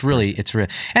 It's really.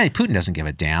 And Putin doesn't give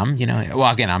a damn. Well,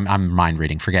 again, I'm mind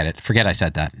reading. Forget it. Forget I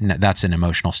said that. That's an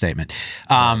emotional statement.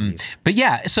 But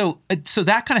yeah, so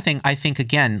that kind of thing, I think,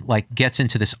 again, gets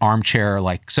into this armchair.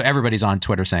 So everybody's on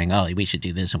Twitter saying, "Oh, we should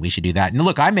do this and we should do that." And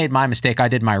look, I made my mistake. I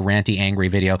did my ranty angry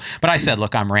video, but I said,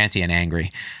 look, I'm ranty and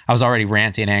angry. I was already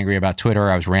ranty and angry about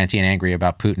Twitter. I was ranty and angry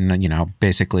about Putin,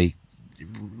 basically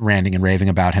ranting and raving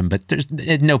about him. But there's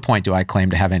at no point do I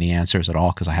claim to have any answers at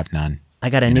all, because I have none.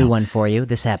 I got a new one for you.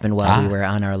 This happened while we were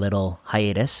on our little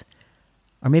hiatus,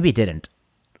 or maybe it didn't.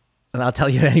 I'll tell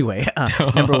you anyway.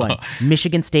 Number one,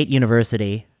 Michigan State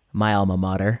University, my alma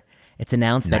mater. It's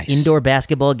announced that indoor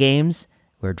basketball games,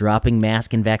 we're dropping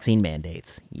mask and vaccine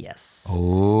mandates. Yes.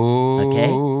 Oh. Okay.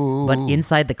 But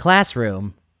inside the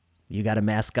classroom, You got to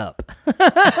mask up.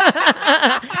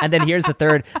 And then here's the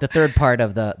third part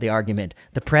of the argument.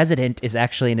 The president is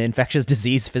actually an infectious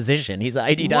disease physician. He's an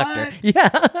ID doctor.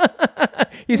 Yeah.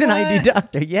 He's an ID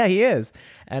doctor. Yeah, he is.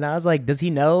 And I was like, does he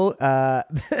know wow.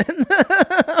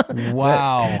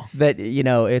 that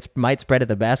it might spread at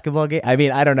the basketball game? I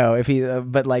mean, I don't know if he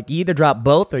but like you either drop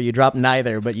both or you drop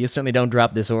neither, but you certainly don't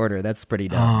drop this order. That's pretty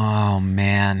dumb. Oh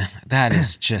man, that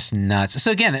is just nuts.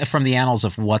 So again, from the annals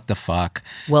of what the fuck.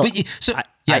 Well, go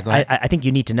ahead. I think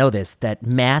you need to know this, that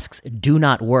masks do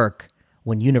not work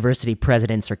when university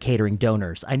presidents are catering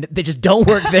donors. They just don't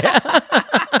work there.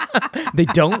 They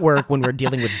don't work when we're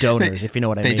dealing with donors, if you know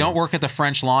what I mean. They don't work at the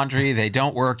French Laundry. They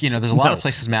don't work. There's a lot of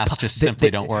places masks just simply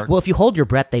don't work. Well, if you hold your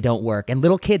breath, they don't work. And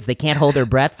little kids, they can't hold their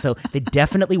breath, so they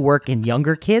definitely work in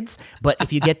younger kids. But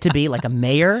if you get to be like a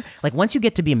mayor, like once you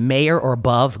get to be a mayor or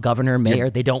above, governor, mayor,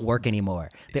 they don't work anymore.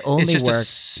 They only it's just work.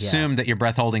 Assume that your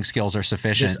breath holding skills are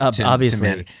sufficient.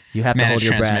 Obviously, you have to hold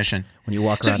your breath when you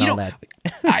walk around all that.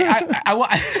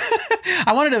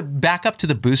 I wanted to back up to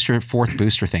the fourth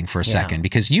booster thing for a second,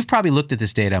 because you've probably looked at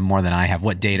this data more than I have.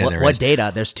 What data there is? What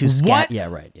data? There's two Yeah,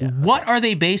 right. Yeah. What are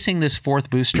they basing this fourth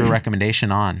booster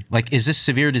recommendation on? Like, is this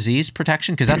severe disease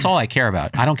protection? Because that's all I care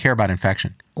about. I don't care about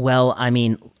infection. Well, I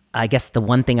mean, I guess the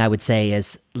one thing I would say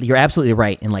is you're absolutely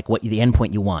right in like what the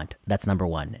endpoint you want. That's number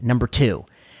one. Number two,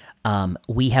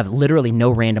 we have literally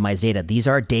no randomized data. These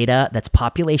are data that's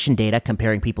population data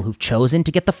comparing people who've chosen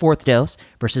to get the fourth dose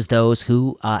versus those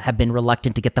who have been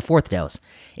reluctant to get the fourth dose.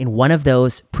 In one of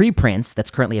those preprints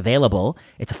that's currently available,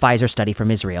 it's a Pfizer study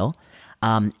from Israel.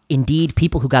 Indeed,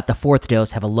 people who got the fourth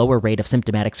dose have a lower rate of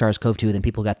symptomatic SARS-CoV-2 than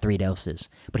people who got 3 doses.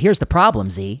 But here's the problem,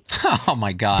 Z. Oh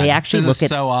my God. They actually this is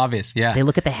so obvious. Yeah. They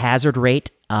look at the hazard rate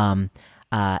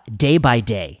day by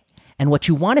day. And what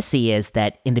you want to see is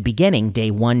that in the beginning,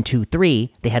 day 1, 2,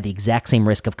 3, they had the exact same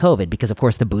risk of COVID because, of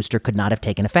course, the booster could not have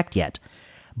taken effect yet.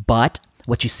 But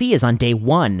what you see is on day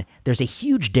 1, there's a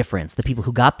huge difference. The people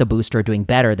who got the booster are doing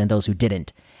better than those who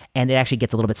didn't. And it actually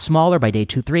gets a little bit smaller by day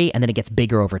 2, 3, and then it gets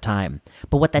bigger over time.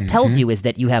 But what that tells you is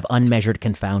that you have unmeasured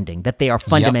confounding, that they are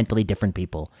fundamentally different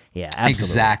people. Yeah, absolutely.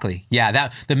 Exactly. Yeah,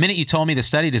 the minute you told me the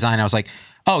study design, I was like,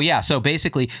 oh yeah, so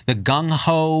basically the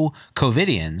gung-ho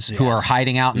COVIDians who are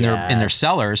hiding out in their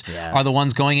cellars are the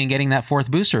ones going and getting that fourth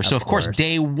booster. So of course,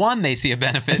 day 1 they see a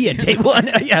benefit. Yeah, day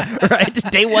 1. Yeah, right.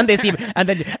 Day 1 they see, and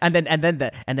then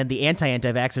the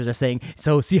anti-vaxxers are saying,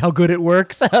 so see how good it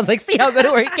works. I was like, see how good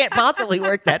it works? It can't possibly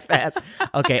work that fast.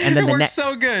 Okay, and then it works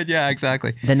so good. Yeah,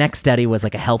 exactly. The next study was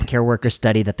like a healthcare worker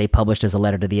study that they published as a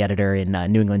letter to the editor in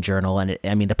New England Journal, and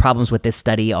the problems with this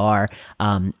study are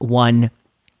one.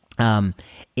 They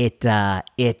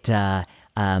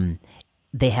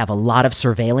have a lot of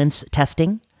surveillance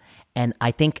testing. And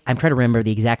I think, I'm trying to remember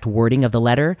the exact wording of the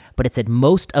letter, but it said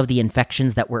most of the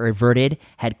infections that were averted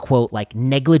had, quote, like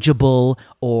negligible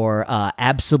or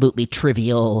absolutely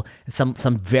trivial, some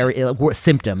very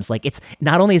symptoms. Like it's,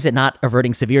 not only is it not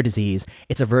averting severe disease,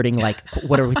 it's averting like,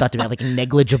 what are we thought to be like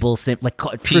negligible,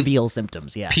 trivial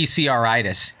symptoms. Yeah.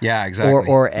 PCRitis. Yeah, exactly.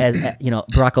 Or as,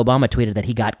 Barack Obama tweeted that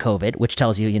he got COVID, which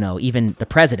tells you, even the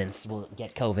presidents will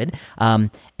get COVID.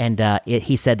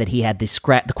 He said that he had the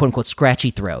quote unquote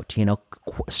scratchy throat,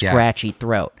 scratchy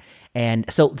throat.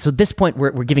 And so at this point,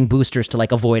 we're giving boosters to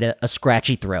like avoid a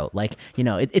scratchy throat. Like,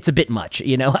 it's a bit much,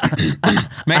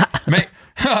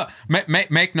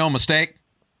 Make no mistake,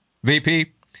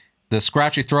 VP, the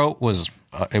scratchy throat was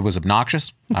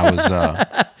obnoxious. I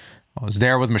was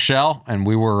there with Michelle, and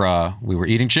we were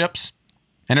eating chips,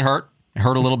 and it hurt. It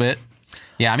hurt a little bit.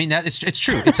 Yeah, I mean it's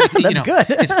true. It's like, that's good.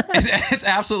 it's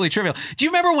absolutely trivial. Do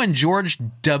you remember when George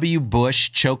W.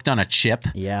 Bush choked on a chip?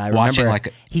 Yeah, I remember.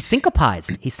 He syncopized.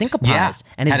 And his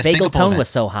vagal tone was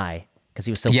so high because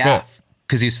he was so fit.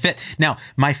 Because he was fit. Now,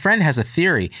 my friend has a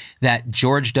theory that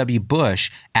George W.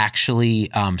 Bush actually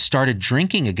started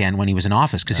drinking again when he was in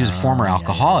office because he was a former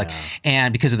alcoholic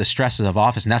and because of the stresses of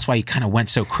office. And that's why he kind of went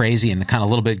so crazy and kind of a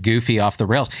little bit goofy off the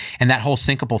rails. And that whole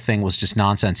syncopal thing was just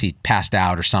nonsense. He passed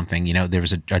out or something. There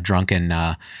was a drunken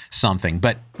something.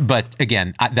 But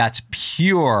again, that's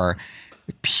pure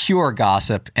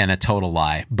gossip and a total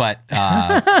lie. But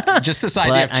just this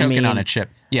idea of choking on a chip.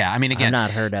 Yeah, I mean, again,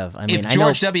 not heard of. If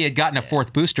George W. had gotten a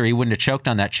fourth booster, he wouldn't have choked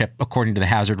on that chip according to the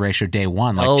hazard ratio day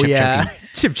 1. Like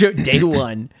chip choking. Day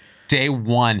 1. Day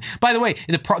 1. By the way,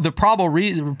 the probable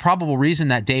reason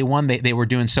that day 1 they were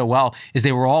doing so well is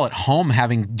they were all at home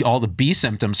having all the B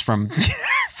symptoms from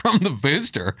from the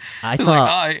booster. I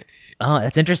saw.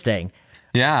 That's interesting.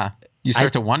 Yeah, you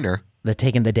start to wonder. They're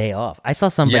taking the day off. I saw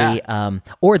somebody, well,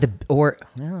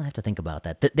 I have to think about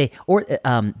that.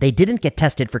 They didn't get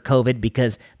tested for COVID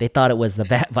because they thought it was the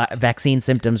vaccine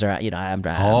symptoms, or I'm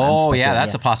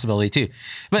that's a possibility too.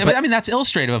 But I mean, that's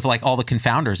illustrative of like all the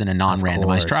confounders in a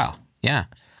non-randomized trial. Yeah,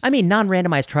 I mean,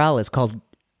 non-randomized trial is called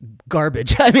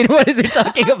garbage. I mean, what is he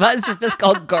talking about? This is just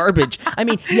called garbage. I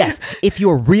mean, yes, if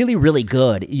you're really, really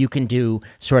good, you can do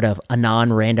sort of a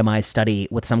non-randomized study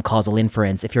with some causal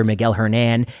inference. If you're Miguel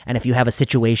Hernan, and if you have a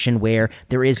situation where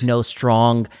there is no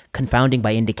strong confounding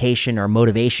by indication or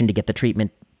motivation to get the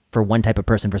treatment for one type of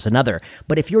person versus another.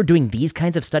 But if you're doing these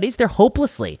kinds of studies, they're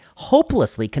hopelessly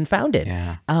confounded.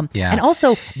 Yeah. And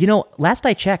also, last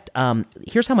I checked,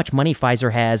 here's how much money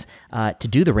Pfizer has to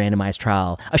do the randomized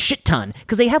trial: a shit ton,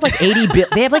 because they have like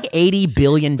 $80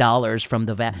 billion from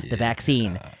the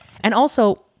vaccine. And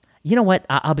also, you know what?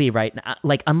 I'll be right.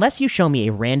 Like, unless you show me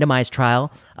a randomized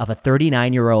trial of a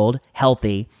 39-year-old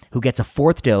healthy who gets a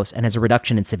fourth dose and has a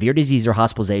reduction in severe disease or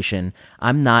hospitalization,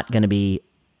 I'm not going to be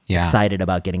excited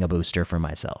about getting a booster for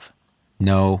myself.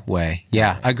 No way.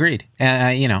 Yeah, agreed.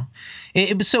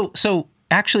 So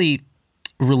actually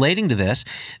relating to this,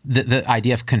 the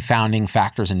idea of confounding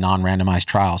factors in non-randomized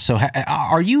trials. So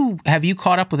have you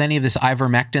caught up with any of this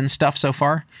ivermectin stuff so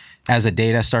far as the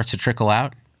data starts to trickle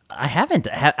out? I haven't.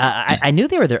 I knew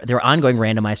there were ongoing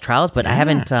randomized trials, but I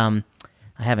haven't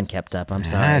kept up. I'm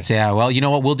sorry. Well, you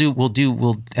know what? We'll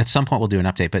at some point we'll do an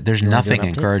update, but there's nothing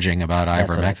encouraging about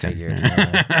ivermectin.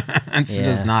 It's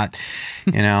just not,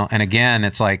 and again,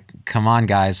 it's like, come on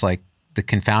guys, like the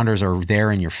confounders are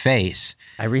there in your face.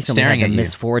 I recently had the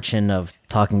misfortune of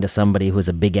talking to somebody who's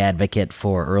a big advocate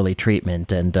for early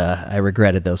treatment, and I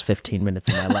regretted those 15 minutes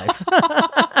of my life.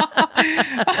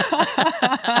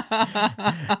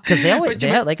 Because they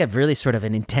have like a really sort of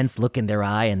an intense look in their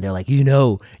eye, and they're like, you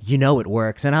know it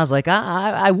works. And I was like,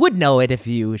 I would know it if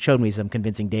you showed me some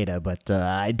convincing data, but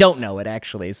I don't know it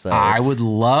actually. So I would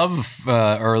love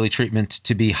early treatment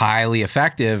to be highly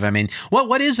effective. I mean,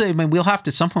 what is it? I mean,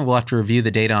 at some point we'll have to review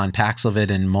the data on Paxlovid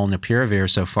and Molnupiravir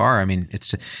so far. I mean,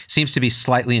 it seems to be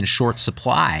slightly in short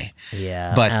supply.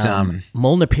 Yeah, but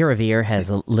Molnupiravir has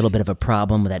a little bit of a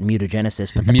problem with that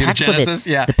mutagenesis, but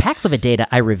the Paxlovid data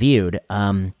I reviewed,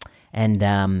 and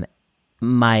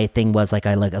my thing was like,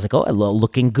 I was like,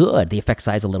 looking good. The effect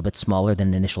size a little bit smaller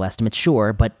than initial estimates,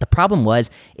 sure, but the problem was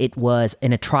it was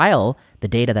in a trial. The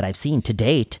data that I've seen to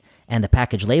date, and the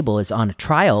package label is on a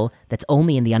trial that's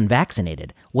only in the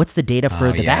unvaccinated. What's the data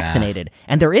for the vaccinated?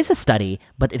 And there is a study,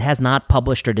 but it has not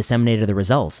published or disseminated the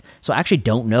results. So I actually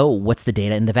don't know what's the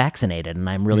data in the vaccinated, and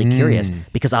I'm really curious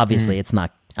because obviously it's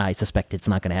not. I suspect it's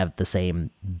not going to have the same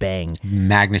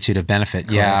magnitude of benefit.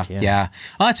 Correct, yeah.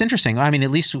 Well, that's interesting. I mean, at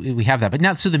least we have that. But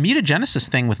now, so the mutagenesis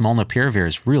thing with Molnupiravir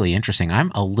is really interesting. I'm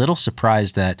a little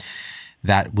surprised that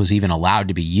was even allowed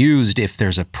to be used if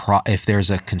there's a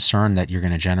concern that you're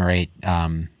going to generate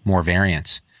more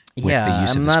variants with the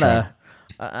use of this drug.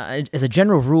 As a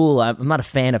general rule, I'm not a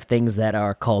fan of things that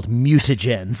are called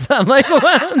mutagens. I'm like,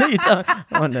 what are you talking?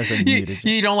 What is a mutagen?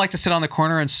 You don't like to sit on the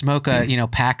corner and smoke a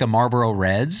pack of Marlboro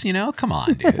Reds? Come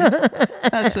on, dude.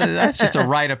 That's just a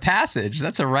rite of passage.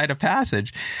 That's a rite of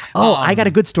passage. Oh, I got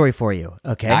a good story for you.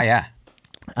 Okay. Yeah.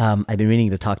 I've been meaning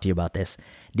to talk to you about this.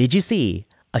 Did you see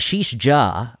Ashish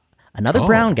Jha? Another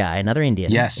brown guy, another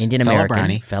Indian, Indian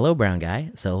American, fellow brown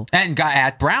guy. And guy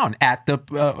at Brown, at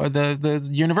the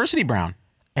University Brown.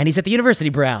 And he's at the University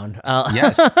Brown.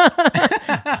 Yes.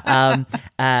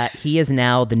 He is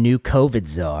now the new COVID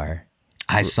czar.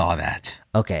 I saw that.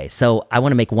 Okay, so I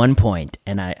want to make one point,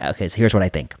 so here's what I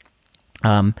think.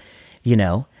 And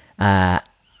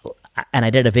I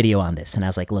did a video on this, and I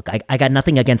was like, look, I got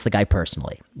nothing against the guy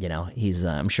personally. He's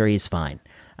I'm sure he's fine.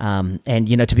 And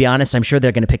to be honest, I'm sure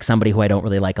they're going to pick somebody who I don't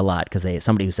really like a lot because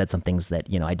somebody who said some things that,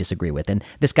 I disagree with. And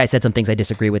this guy said some things I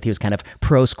disagree with. He was kind of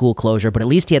pro school closure, but at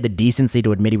least he had the decency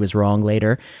to admit he was wrong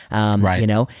later. Right.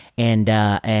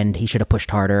 And he should have pushed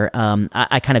harder.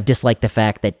 I kind of dislike the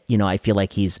fact that, I feel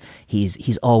like he's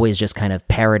always just kind of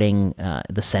parroting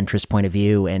the centrist point of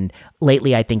view. And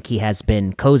lately, I think he has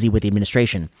been cozy with the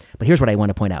administration. But here's what I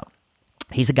want to point out.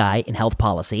 He's a guy in health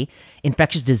policy.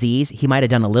 Infectious disease, he might have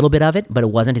done a little bit of it, but it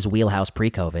wasn't his wheelhouse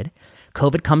pre-COVID.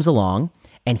 COVID comes along,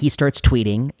 and he starts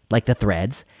tweeting like the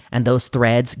threads, and those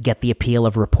threads get the appeal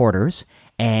of reporters,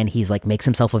 and he's like makes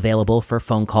himself available for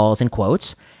phone calls and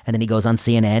quotes. And then he goes on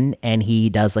CNN and he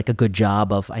does like a good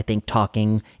job of, I think,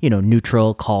 talking,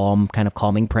 neutral, calm, kind of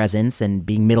calming presence and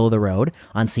being middle of the road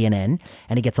on CNN.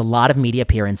 And he gets a lot of media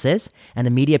appearances, and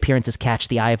the media appearances catch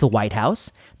the eye of the White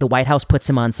House. The White House puts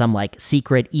him on some like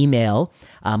secret email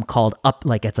called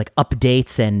it's like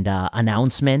updates and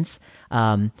announcements.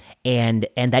 And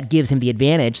that gives him the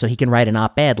advantage so he can write an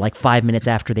op-ed like 5 minutes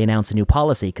after they announce a new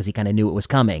policy because he kind of knew it was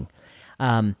coming.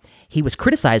 He was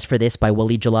criticized for this by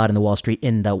Waleed Jalad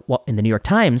in the New York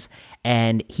Times,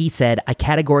 and he said, "I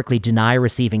categorically deny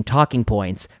receiving talking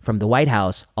points from the White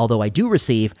House, although I do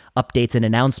receive updates and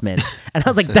announcements." And I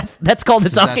was like, "That's called a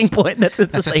talking point. That's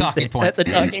the same thing. That's a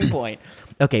talking point."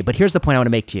 Okay, but here's the point I want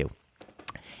to make to you: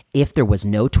 if there was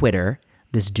no Twitter,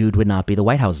 this dude would not be the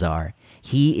White House czar.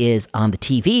 He is on the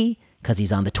TV because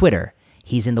he's on the Twitter.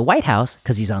 He's in the White House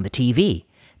because he's on the TV.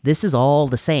 This is all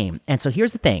the same. And so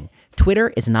here's the thing.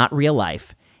 Twitter is not real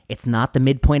life. It's not the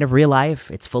midpoint of real life.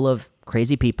 It's full of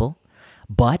crazy people.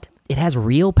 But it has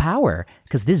real power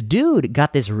because this dude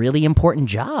got this really important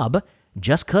job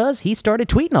just because he started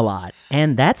tweeting a lot.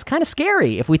 And that's kind of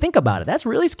scary if we think about it. That's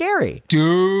really scary.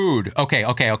 Dude.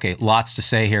 Okay. Lots to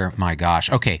say here. My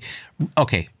gosh. Okay.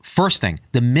 First thing,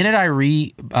 the minute I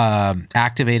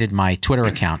reactivated my Twitter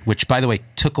account, which, by the way,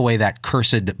 took away that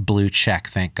cursed blue check,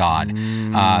 thank God,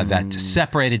 that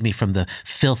separated me from the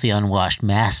filthy, unwashed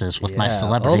masses with my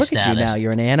celebrity status. Look at you now.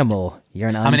 You're an animal. You're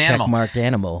an uncheck-marked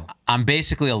animal. I'm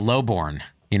basically a lowborn.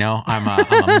 I'm a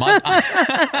mud.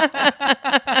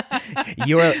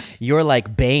 You're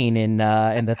like Bane in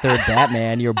the third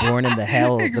Batman. You're born in the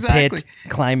hell, exactly. The pit,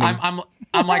 climbing.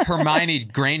 I'm like Hermione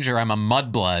Granger. I'm a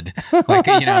mudblood. Like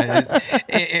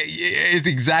it's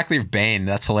exactly Bane.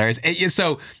 That's hilarious.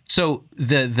 So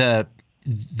the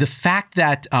fact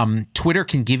that Twitter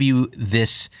can give you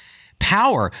this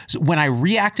power. So when I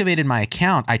reactivated my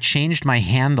account, I changed my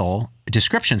handle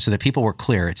description so that people were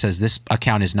clear. It says this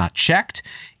account is not checked.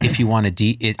 If you want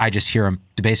to, I just hear them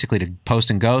basically to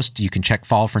post and ghost. You can check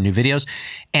follow for new videos,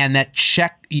 and that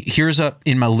check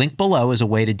in my link below is a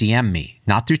way to DM me,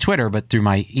 not through Twitter, but through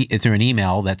an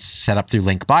email that's set up through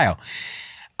Link Bio.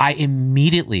 I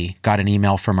immediately got an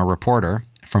email from a reporter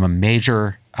from a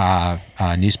major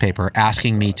newspaper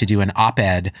asking me to do an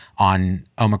op-ed on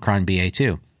Omicron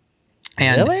BA2.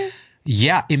 And really?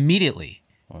 Yeah, immediately.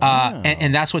 Wow.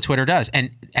 And that's what Twitter does. And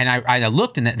I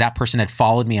looked, and that person had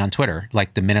followed me on Twitter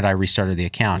like the minute I restarted the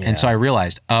account. Yeah. And so I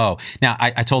realized, now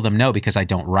I told them no because I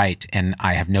don't write, and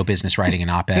I have no business writing an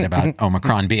op-ed about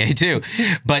Omicron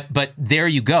BA2. But there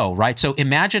you go, right? So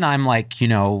imagine I'm like,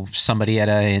 somebody at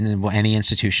any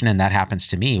institution, and that happens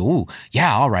to me. Ooh,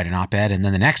 yeah, I'll write an op-ed. And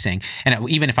then the next thing, and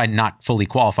even if I'm not fully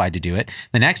qualified to do it,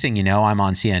 the next thing I'm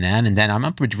on CNN, and then I'm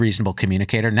a reasonable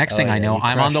communicator. Next thing I know,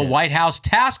 I'm on the White House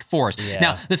task force. Yeah.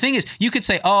 Now, the thing is, you could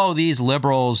say, oh, these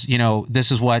liberals,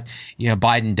 this is what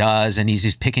Biden does, and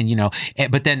he's picking,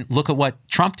 but then look at what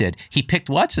Trump did. He picked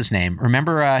what's his name?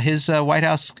 Remember his White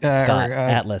House Scott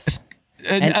Atlas.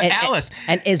 Atlas.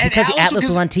 And it's because Atlas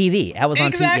was on TV.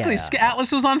 Exactly.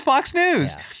 Atlas was on Fox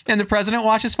News, and the president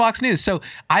watches Fox News. So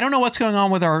I don't know what's going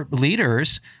on with our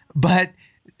leaders, but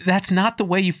that's not the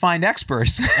way you find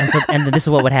experts. and this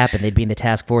is what would happen. They'd be in the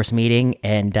task force meeting,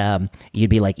 and you'd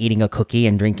be like eating a cookie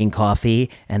and drinking coffee,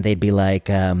 and they'd be like,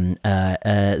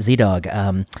 Z-Dog,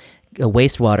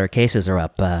 wastewater cases are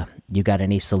up. You got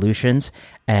any solutions?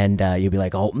 And you'd be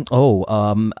like, did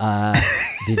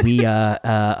we,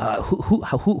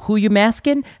 who you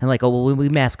masking? And like, well, we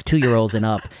mask 2-year-olds and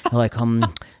up. And like,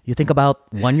 you think about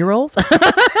 1-year-olds?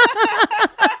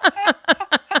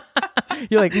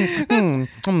 You're like,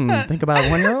 think about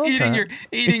 1-year-old?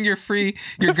 Eating your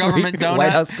government donut.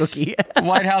 White House cookie.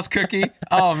 White House cookie.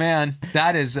 Oh man,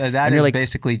 that is like,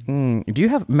 basically. Do you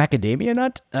have macadamia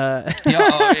nut? Yeah.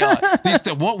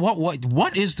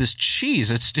 What is this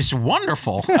cheese? It's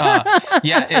wonderful. We're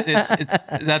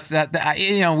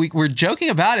joking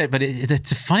about it, but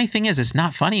the funny thing is, it's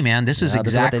not funny, man. This is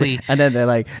exactly. And then they're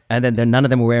like, none of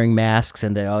them are wearing masks,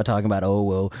 and they're all talking about, oh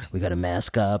well, we got to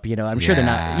mask up. I'm sure they're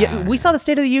not. Yeah, we saw the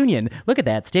State of the Union. Look at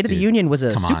that. State of the Union was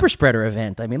a super spreader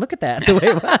event. I mean, look at that.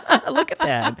 Look at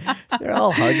that. They're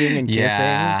all hugging and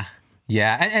kissing.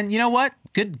 Yeah. And you know what?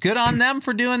 good on them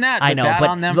for doing that. I know, bad but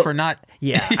on them look, for not.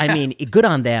 Yeah, I mean, good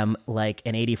on them, like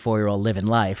an 84-year-old living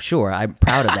life. Sure, I'm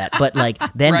proud of that. But like,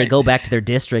 then they go back to their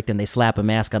district and they slap a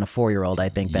mask on a 4-year-old. I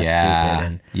think that's stupid.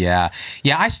 And, yeah.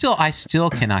 I still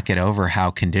cannot get over how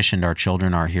conditioned our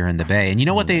children are here in the Bay. And you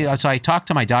know what so I talked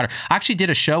to my daughter. I actually did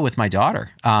a show with my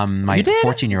daughter, my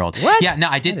 14-year-old. What? Yeah, no,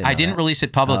 I didn't release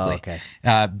it publicly. Oh, okay.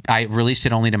 I released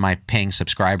it only to my paying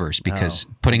subscribers because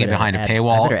putting it behind a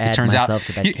paywall, it turns out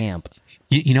to that camp.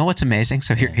 You know what's amazing?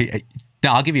 So here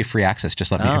no, I'll give you free access.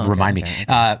 Just let me remind me.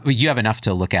 You have enough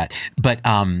to look at, but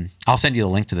I'll send you the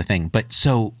link to the thing. But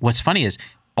so what's funny is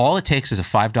all it takes is a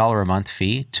 $5 a month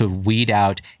fee to weed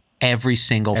out every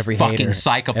single fucking hater.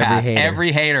 Psychopath,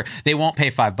 every hater. They won't pay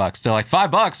 $5. They're like,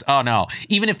 $5? Oh no.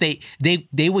 Even if they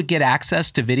would get access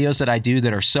to videos that I do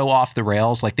that are so off the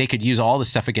rails, like they could use all this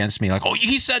stuff against me. Like, oh,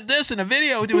 he said this in a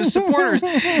video to his supporters,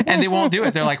 and they won't do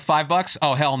it. They're like, $5?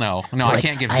 Oh hell no. No, I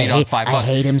can't give Z-Dog $5. I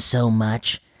hate him so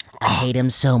much. I hate him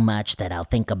so much that I'll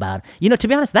think about, to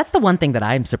be honest, that's the one thing that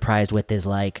I'm surprised with is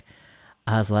like,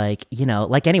 I was like,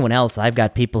 like anyone else, I've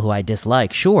got people who I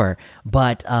dislike, sure.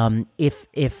 But if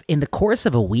in the course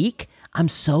of a week, I'm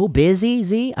so busy,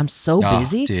 Z, I'm so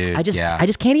busy. Dude, I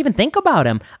just can't even think about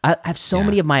him. I have so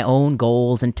many of my own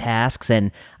goals and tasks,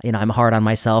 and I'm hard on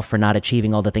myself for not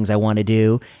achieving all the things I want to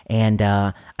do, and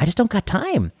I just don't got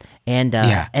time. And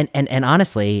and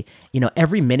honestly,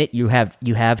 every minute you have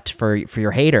for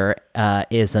your hater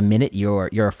is a minute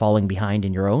you're falling behind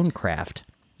in your own craft.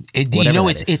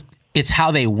 It's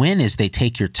how they win is they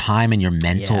take your time and your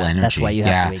mental energy. That's why you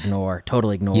have to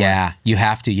totally ignore. Yeah, you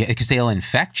have to, because they'll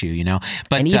infect you,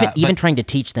 But and even trying to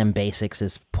teach them basics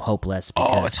is hopeless.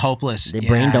 Oh, it's hopeless. Their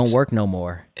brain don't work no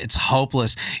more. It's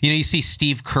hopeless. You see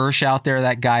Steve Kirsch out there,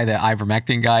 that guy, the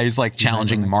ivermectin guy. He's like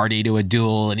challenging Marty to a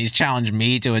duel, and he's challenged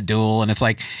me to a duel. And it's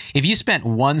like, if you spent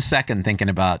 1 second thinking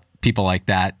about people like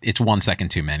that, it's 1 second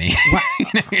too many. Well,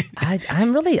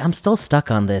 I'm still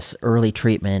stuck on this early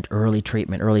treatment. They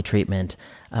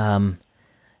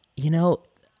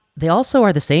also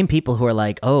are the same people who are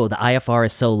like, oh, the IFR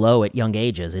is so low at young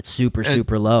ages. It's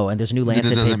super low. And there's new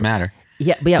Lancet It doesn't paper. matter.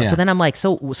 Yeah. So then I'm like,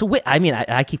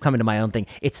 I keep coming to my own thing.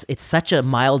 It's such a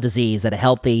mild disease that a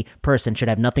healthy person should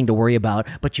have nothing to worry about,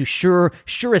 but you sure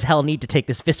as hell need to take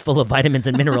this fistful of vitamins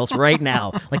and minerals right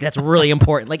now. Like, that's really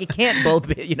important. Like, it can't both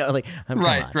be,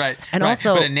 Right. And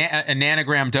also, but a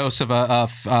nanogram dose of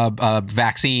a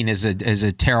vaccine is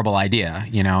a terrible idea.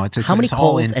 It's how many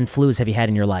colds and flus have you had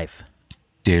in your life?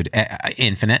 Dude,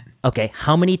 infinite. Okay.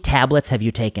 How many tablets have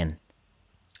you taken?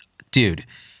 Dude,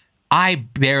 I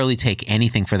barely take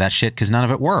anything for that shit because none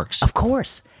of it works. Of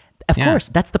course.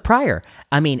 That's the prior.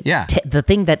 I mean, the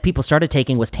thing that people started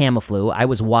taking was Tamiflu. I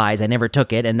was wise. I never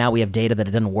took it, and now we have data that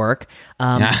it didn't work.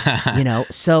 It's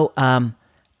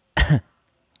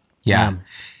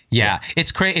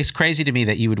crazy to me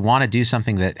that you would want to do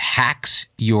something that hacks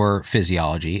your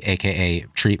physiology, aka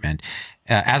treatment,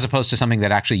 as opposed to something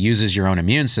that actually uses your own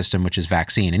immune system, which is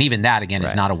vaccine. And even that, again,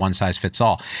 is not a one size fits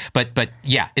all. But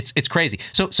yeah, it's crazy.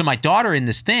 So my daughter in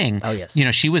this thing,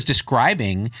 she was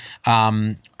describing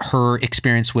her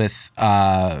experience with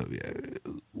her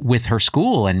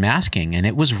school and masking, and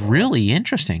it was really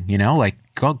interesting.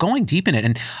 Going deep in it.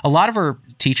 And a lot of her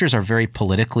teachers are very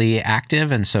politically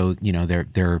active, and so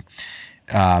they're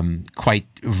quite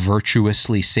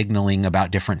virtuously signaling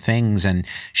about different things, and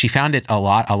she found it a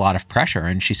lot of pressure.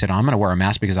 And she said, "I'm going to wear a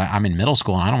mask because I'm in middle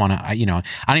school, and I don't want to. I don't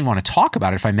even want to talk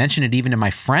about it. If I mention it even to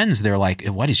my friends, they're like,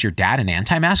 "What, is your dad an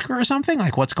anti-masker or something?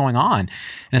 Like, what's going on?"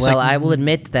 And it's I will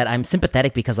admit that I'm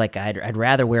sympathetic because I'd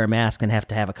rather wear a mask than have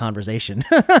to have a conversation.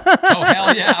 Oh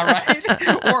hell yeah, right?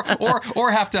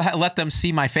 or have to let them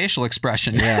see my facial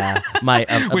expression. Yeah, my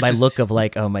look of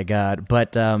like, oh my god.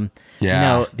 But the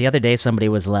other day somebody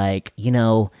was like,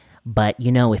 but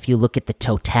if you look at the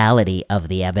totality of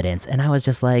the evidence, and I was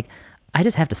just like, I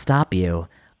just have to stop you.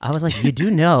 I was like, you do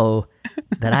know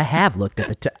that I have looked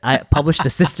at I published a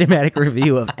systematic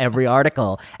review of every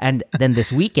article. And then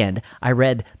this weekend, I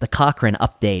read the Cochrane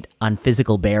update on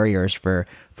physical barriers for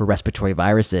respiratory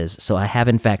viruses. So I have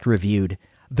in fact reviewed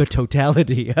the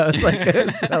totality. I was like,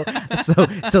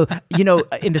 so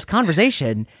in this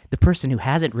conversation, the person who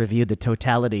hasn't reviewed the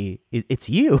totality, it's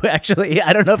you, actually.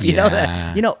 I don't know if you know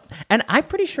that. And I'm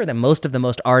pretty sure that most of the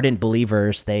most ardent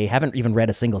believers, they haven't even read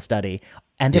a single study.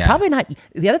 And they're probably not.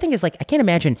 The other thing is, like, I can't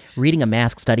imagine reading a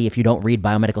mask study if you don't read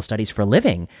biomedical studies for a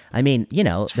living. I mean,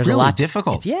 there's really a lot.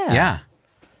 Difficult. Yeah.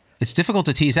 It's difficult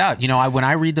to tease out. When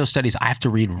I read those studies, I have to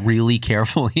read really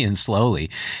carefully and slowly,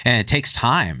 and it takes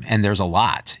time, and there's a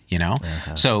lot,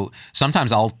 So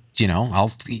sometimes I'll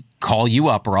call you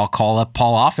up, or I'll call up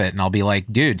Paul Offit, and I'll be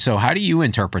like, dude, so how do you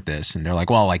interpret this? And they're like,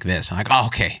 well, like this. I'm like, oh,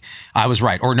 okay, I was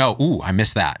right. Or no, I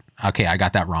missed that. Okay, I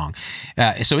got that wrong.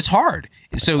 So it's hard.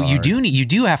 You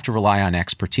do have to rely on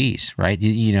expertise, right?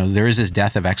 There is this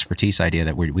death of expertise idea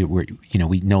that we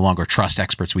no longer trust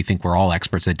experts. We think we're all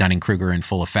experts. That Dunning-Kruger in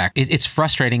full effect. It's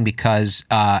frustrating because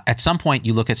at some point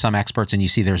you look at some experts and you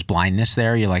see there's blindness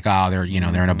there. You're like, oh, they're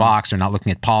in a box. They're not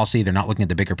looking at policy. They're not looking at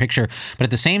the bigger picture. But at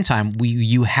the same time,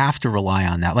 you have to rely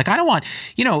on that. Like, I don't want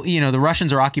the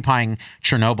Russians are occupying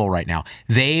Chernobyl right now.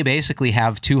 They basically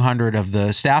have 200 of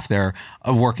the staff there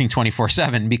working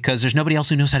 24/7 because there's nobody else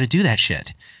who knows how to do that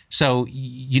shit. So,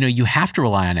 you have to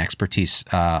rely on expertise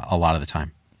a lot of the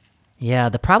time. Yeah,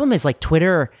 the problem is like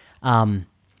Twitter,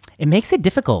 it makes it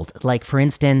difficult. Like, for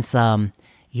instance,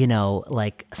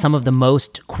 like some of the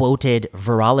most quoted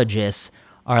virologists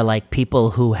are like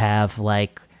people who have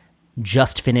like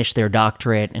just finished their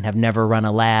doctorate and have never run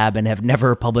a lab and have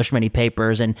never published many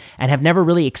papers and have never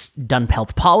really done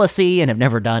health policy and have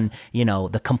never done,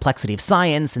 the complexity of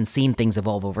science and seen things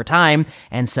evolve over time.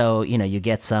 And so, you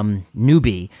get some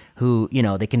newbie who,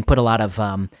 they can put a lot of,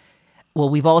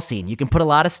 we've all seen, you can put a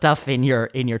lot of stuff in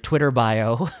your Twitter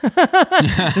bio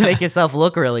to make yourself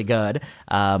look really good.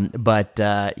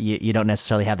 But you don't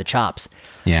necessarily have the chops.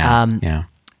 Yeah.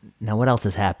 Now, what else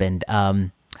has happened?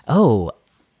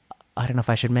 I don't know if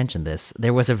I should mention this.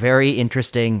 There was a very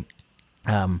interesting,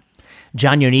 John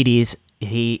Ioannidis,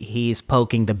 he's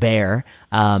poking the bear.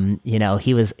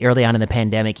 He was early on in the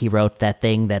pandemic, he wrote that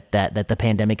thing that the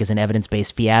pandemic is an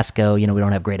evidence-based fiasco. We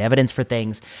don't have great evidence for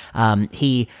things.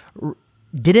 He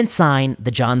didn't sign the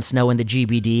Jon Snow and the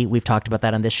GBD. We've talked about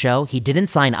that on this show. He didn't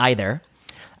sign either.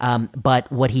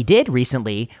 But what he did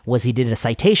recently was he did a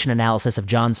citation analysis of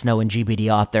Jon Snow and GBD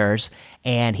authors,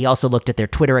 and he also looked at their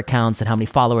Twitter accounts and how many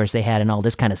followers they had and all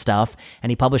this kind of stuff. And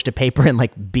he published a paper in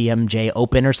like BMJ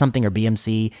Open or something, or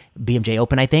BMJ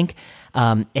Open, I think.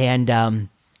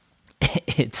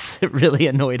 It's really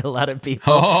annoyed a lot of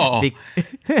people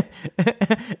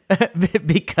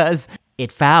because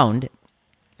it found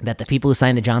that the people who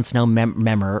signed the Jon Snow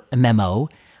memo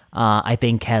I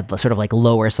think had sort of like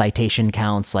lower citation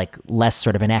counts, like less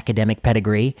sort of an academic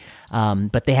pedigree,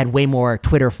 but they had way more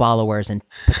Twitter followers and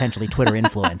potentially Twitter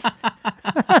influence.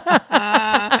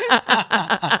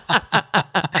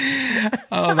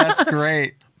 Oh, that's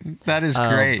great. That is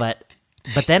great.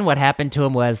 But then what happened to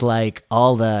him was like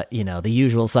all the, the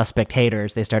usual suspect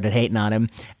haters, they started hating on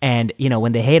him. And,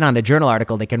 when they hate on a journal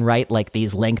article, they can write like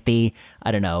these lengthy,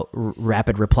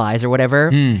 rapid replies or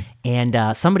whatever.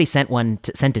 And somebody sent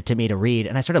it to me to read.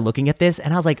 And I started looking at this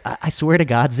and I was like, I swear to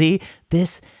God, Z,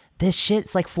 this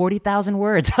shit's like 40,000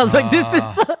 words. I was like, this is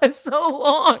so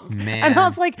long. Man. And I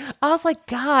was like,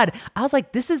 God,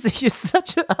 this is just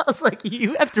I was like,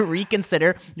 you have to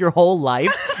reconsider your whole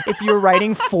life if you're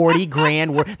writing 40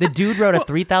 grand words. The dude wrote a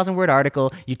 3,000 word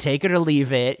article. You take it or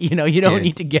leave it. You don't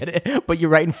need to get it, but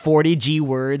you're writing 40 G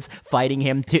words fighting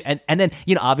him to, and then,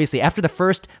 obviously after the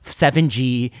first 7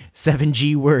 G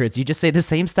words, you just say the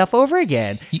same stuff over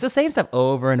again. It's the same stuff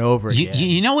over and over again.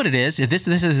 You know what it is? This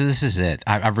is it.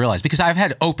 I've realized. Because I've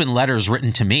had open letters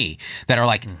written to me that are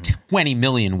like 20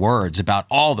 million words about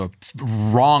all the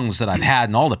wrongs that I've had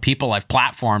and all the people I've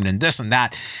platformed and this and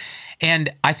that.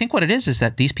 And I think what it is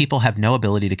that these people have no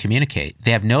ability to communicate. They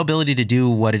have no ability to do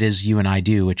what it is you and I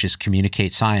do, which is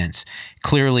communicate science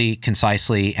clearly,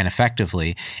 concisely, and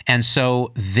effectively. And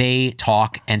so they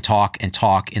talk and talk and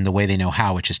talk in the way they know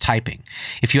how, which is typing.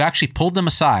 If you actually pulled them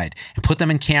aside and put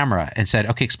them in camera and said,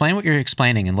 okay, explain what you're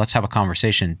explaining and let's have a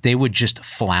conversation, they would just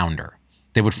flounder.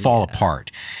 They would fall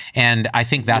apart. And I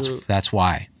think that's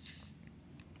why.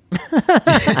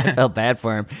 I felt bad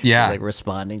for him. Yeah. Like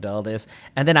responding to all this.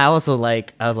 And then I was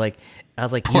like,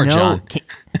 poor John.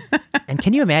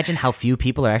 Can you imagine how few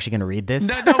people are actually going to read this?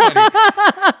 Nobody.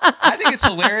 I think it's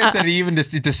hilarious that he even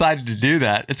decided to do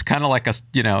that. It's kind of like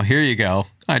here you go.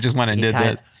 I just went and did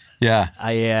this. Yeah.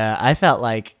 I felt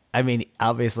like,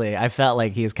 obviously, I felt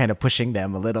like he was kind of pushing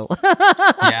them a little.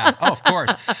 Yeah. Oh, of course.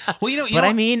 Well,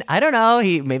 I don't know.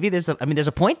 There's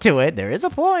a point to it. There is a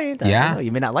point. Yeah. I don't know.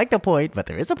 You may not like the point, but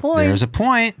there is a point.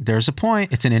 There's a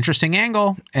point. It's an interesting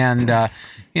angle. And,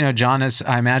 John has,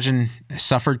 I imagine,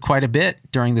 suffered quite a bit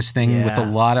during this thing with a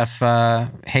lot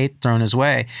of hate thrown his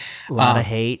way. A lot of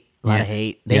hate.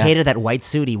 They hated that white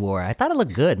suit he wore. I thought it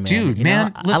looked good, man. Dude,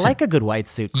 listen, I like a good white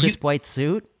suit. Crisp white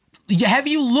suit. Have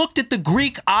you looked at the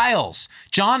Greek Isles?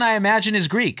 John, I imagine, is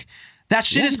Greek. That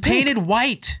shit is painted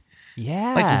white.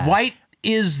 Yeah. Like white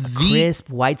is crisp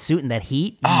white suit in that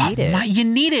heat. You need it. You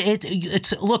need it.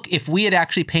 It's look. If we had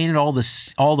actually painted all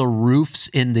the roofs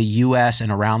in the U.S.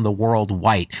 and around the world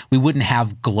white, we wouldn't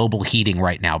have global heating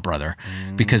right now, brother,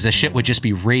 because the shit would just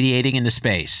be radiating into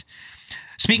space.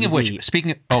 Speaking of which,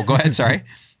 oh, go ahead. Sorry.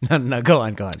 No, go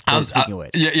on. Speaking of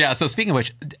which. Yeah. So speaking of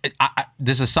which,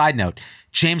 this is a side note.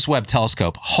 James Webb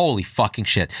Telescope. Holy fucking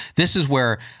shit. This is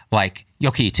where, like,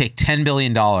 okay, you take $10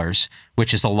 billion,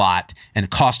 which is a lot, and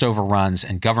cost overruns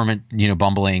and government,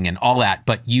 bumbling and all that,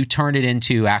 but you turn it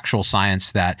into actual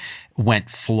science that went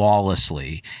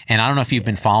flawlessly. And I don't know if you've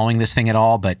been following this thing at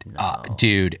all, but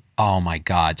dude, oh my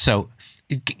God. So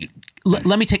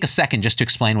let me take a second just to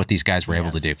explain what these guys were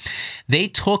able to do. They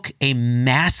took a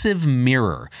massive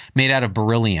mirror made out of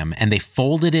beryllium and they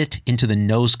folded it into the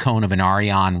nose cone of an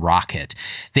Ariane rocket.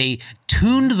 They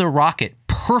tuned the rocket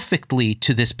perfectly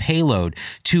to this payload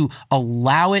to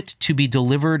allow it to be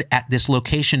delivered at this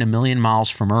location 1 million miles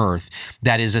from Earth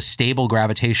that is a stable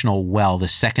gravitational well, the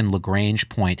second Lagrange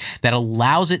point, that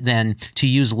allows it then to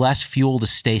use less fuel to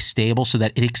stay stable, so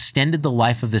that it extended the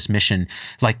life of this mission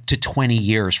like to 20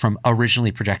 years from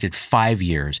originally projected 5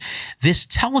 years. This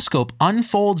telescope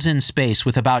unfolds in space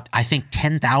with about, I think,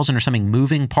 10,000 or something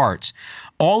moving parts,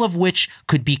 all of which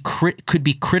could be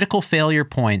critical failure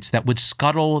points that would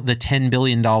scuttle the $10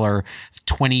 billion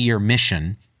 20-year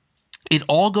mission. It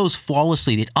all goes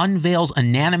flawlessly. It unveils a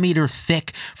nanometer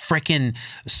thick frickin'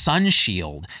 sun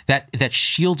shield that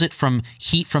shields it from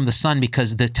heat from the sun,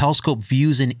 because the telescope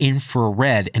views in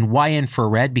infrared. And why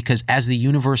infrared? Because as the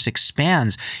universe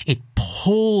expands, it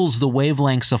pulls the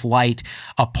wavelengths of light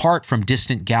apart from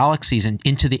distant galaxies and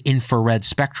into the infrared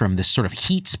spectrum, this sort of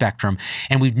heat spectrum.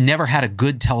 And we've never had a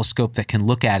good telescope that can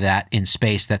look at that in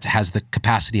space that has the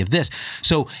capacity of this.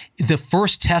 So the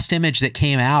first test image that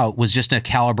came out was just a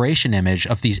calibration image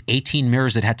of these 18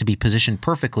 mirrors that had to be positioned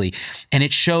perfectly. And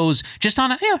it shows just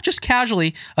on just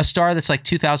casually a star that's like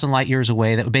 2,000 light years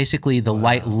away, that basically the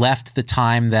light left the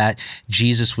time that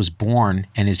Jesus was born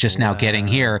and is just now getting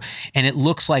here. And it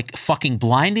looks like fucking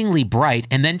blindingly bright.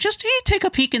 And then just take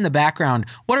a peek in the background.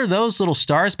 What are those little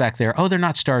stars back there? Oh, they're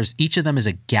not stars. Each of them is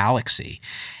a galaxy.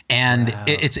 And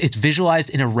it's visualized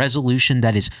in a resolution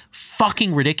that is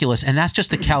fucking ridiculous. And that's just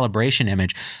the calibration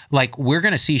image. Like, we're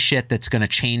going to see shit that's going to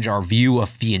change our view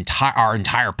of our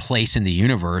entire place in the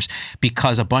universe,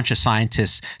 because a bunch of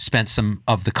scientists spent some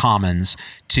of the commons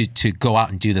to go out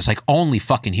and do this. Like, only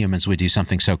fucking humans would do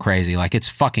something so crazy. Like, it's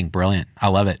fucking brilliant. I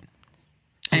love it.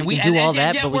 And we can do all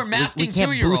that, but we're masking we can't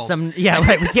 2-year-olds. boost some. Yeah,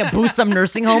 right. We can't boost some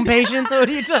nursing home patients. What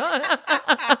are you talking?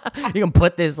 You can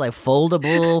put this like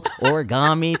foldable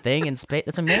origami thing in space.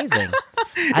 That's amazing.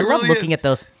 I love looking at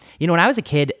those. When I was a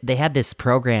kid, they had this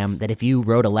program that if you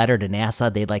wrote a letter to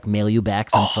NASA, they'd like mail you back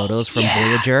some photos from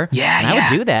Voyager. Yeah, and I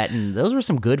would do that, and those were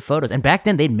some good photos. And back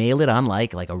then, they'd mail it on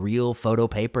like a real photo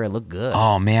paper. It looked good.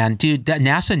 Oh man, dude,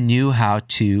 NASA knew how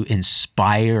to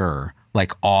inspire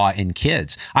like awe in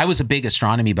kids. I was a big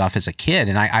astronomy buff as a kid,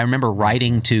 and I remember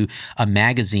writing to a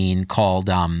magazine called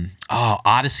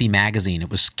Odyssey magazine. It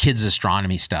was kids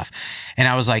astronomy stuff. And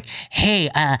I was like, hey,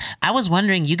 I was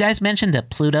wondering, you guys mentioned that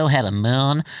Pluto had a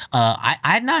moon. I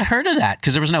had not heard of that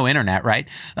because there was no internet, right?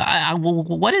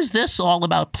 What is this all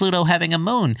about Pluto having a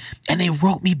moon? And they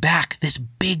wrote me back this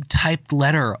big typed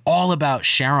letter all about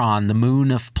Charon, the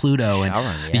moon of Pluto.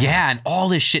 And all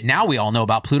this shit. Now we all know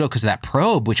about Pluto because of that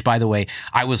probe, which, by the way,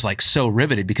 I was like so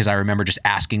riveted because I remember just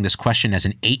asking this question as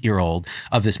an 8-year-old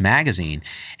of this magazine.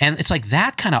 And it's like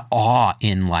that kind of awe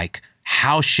in like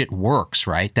how shit works,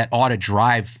 right? That ought to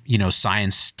drive,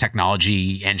 science,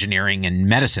 technology, engineering, and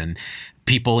medicine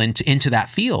people into that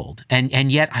field.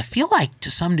 And yet I feel like to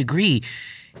some degree,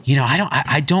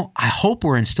 I hope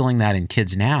we're instilling that in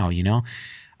kids now,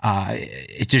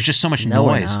 there's just so much noise. No,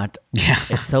 we're not. Yeah.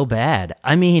 It's so bad.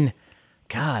 I mean,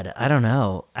 God, I don't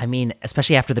know. I mean,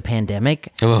 especially after the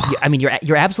pandemic. Ugh. I mean,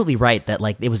 you're absolutely right that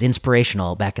like it was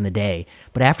inspirational back in the day.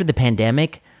 But after the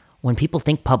pandemic, when people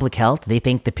think public health, they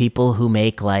think the people who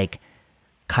make like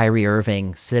Kyrie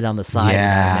Irving sit on the side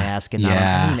without a mask. And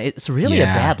I mean, it's really a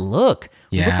bad look.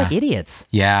 We look like idiots.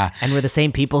 Yeah. And we're the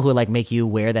same people who like make you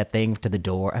wear that thing to the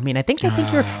door. I mean, I think they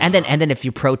think you're, and then if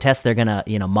you protest, they're gonna,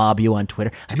 mob you on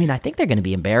Twitter. I mean, I think they're gonna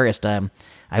be embarrassed.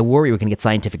 I worry we're going to get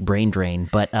scientific brain drain.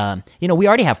 But, we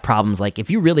already have problems. Like if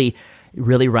you really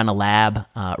run a lab,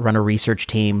 run a research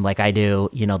team like I do,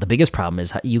 the biggest problem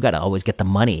is you got to always get the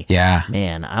money. Yeah.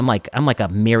 Man, I'm like a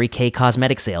Mary Kay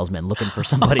cosmetic salesman looking for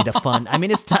somebody to fund. I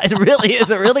mean, it really is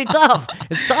really tough.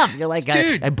 It's tough. You're like,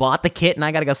 I bought the kit and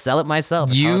I got to go sell it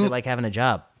myself. It's hardly like having a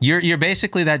job. You're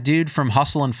basically that dude from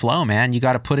Hustle and Flow, man. You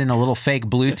got to put in a little fake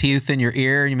Bluetooth in your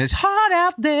ear and you miss hot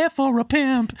out there for a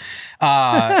pimp.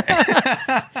 That's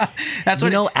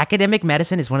what academic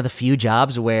medicine is one of the few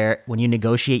jobs where when you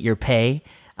negotiate your pay,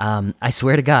 I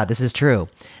swear to God, this is true.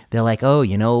 They're like, oh,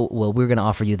 well, we're going to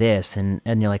offer you this. And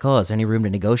you're like, oh, is there any room to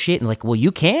negotiate? And like, well,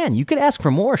 you could ask for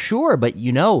more, sure. But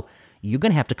you're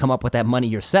going to have to come up with that money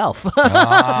yourself.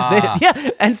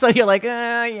 Yeah. And so you're like,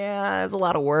 yeah, there's a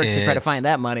lot of work to try to find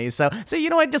that money. So you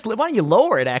know what? Just why don't you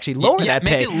lower it, actually? Lower that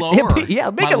pay. Make it lower. Make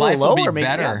it a little lower. Will be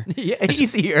better.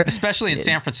 Easier. Especially in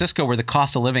San Francisco where the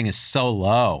cost of living is so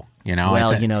low.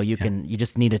 Well, you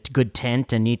just need a good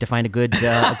tent and need to find a good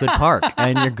park,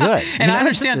 and you're good. And I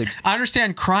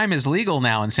understand crime is legal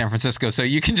now in San Francisco, so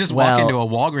you can just walk into a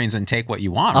Walgreens and take what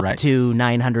you want, up right? to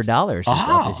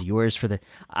 $900 is yours for the.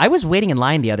 I was waiting in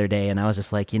line the other day, and I was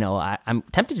just like, I'm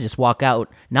tempted to just walk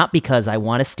out, not because I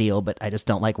want to steal, but I just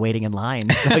don't like waiting in line.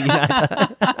 So,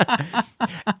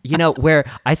 where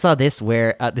I saw this,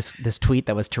 where this tweet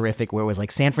that was terrific, where it was like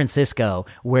San Francisco,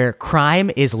 where crime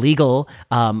is legal,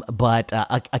 but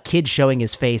a kid showing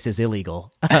his face is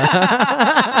illegal.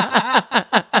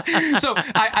 So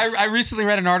I recently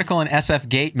read an article in SF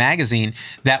Gate magazine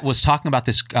that was talking about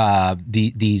this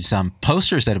these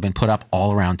posters that have been put up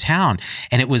all around town,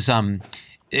 and it was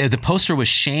the poster was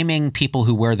shaming people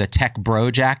who wear the tech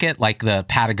bro jacket, like the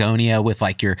Patagonia with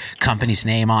like your company's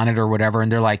name on it or whatever,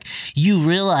 and they're like, you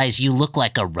realize you look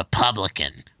like a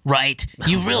Republican, right?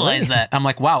 You realize that. I'm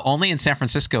like, wow, only in San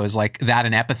Francisco is like that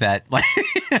an epithet. Like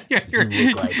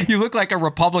you look like a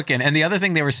Republican. And the other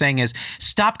thing they were saying is,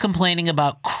 stop complaining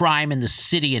about crime in the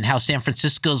city and how San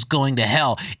Francisco's going to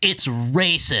hell. It's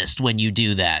racist when you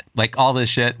do that. Like all this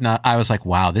shit. And I was like,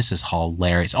 wow, this is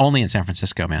hilarious. Only in San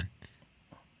Francisco, man.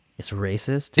 It's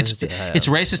racist? It's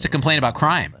racist to complain about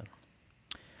crime.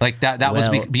 Like that was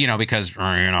because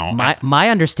my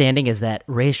understanding is that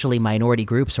racially minority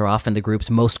groups are often the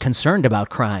groups most concerned about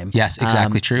crime. Yes,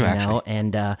 exactly true. Actually,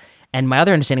 and my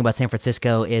other understanding about San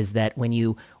Francisco is that when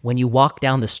you walk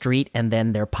down the street and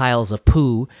then there are piles of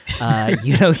poo,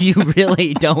 you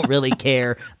really don't really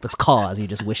care the cause. You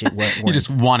just wish it weren't. You just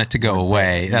want it to go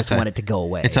away. You just want it to go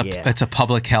away. It's a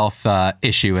public health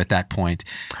issue at that point.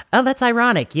 Oh, that's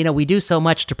ironic. We do so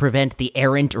much to prevent the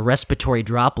errant respiratory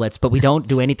droplets, but we don't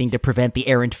do anything to prevent the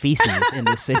errant feces in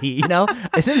the city.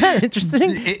 Isn't that interesting?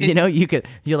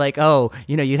 You're like,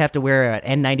 you'd have to wear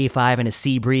an N95 and a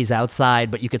sea breeze outside,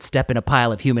 but you could step in a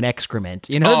pile of human excrement.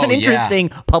 It's an interesting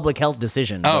public health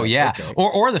decision. Oh, yeah. Okay.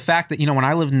 Or the fact that, when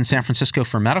I lived in San Francisco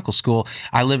for medical school,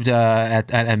 I lived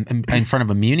in front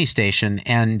of a Muni station,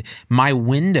 and my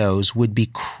windows would be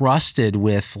crusted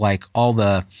with like all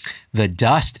the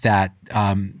dust that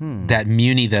that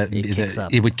Muni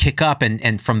it would kick up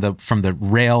and from the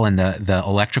rail and the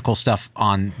electrical stuff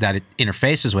on that it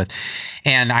interfaces with,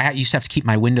 and I used to have to keep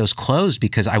my windows closed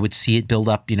because I would see it build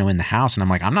up in the house, and I'm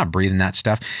like, I'm not breathing that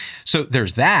stuff. So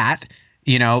there's that,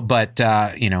 but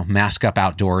mask up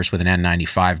outdoors with an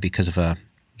N95 because of a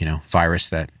virus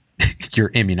that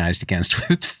you're immunized against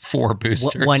with 4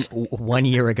 boosters. One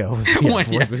year ago. Yeah,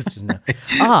 4 boosters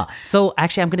now. So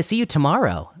actually I'm going to see you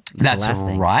tomorrow. That's right.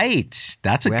 We're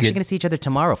actually going to see each other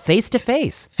tomorrow, face to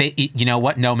face. You know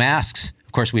what? No masks.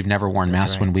 Of course, we've never worn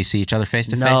masks when we see each other face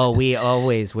to face. No, we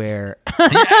always wear.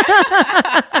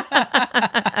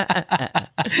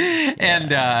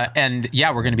 And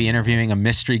we're going to be interviewing a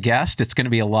mystery guest. It's going to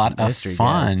be a lot of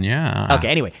fun. Guest. Yeah. Okay.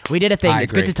 Anyway, we did a thing.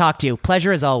 It's good to talk to you.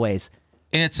 Pleasure as always.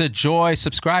 It's a joy.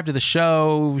 Subscribe to the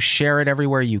show. Share it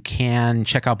everywhere you can.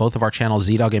 Check out both of our channels,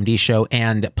 ZDoggMD Show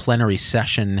and Plenary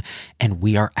Session. And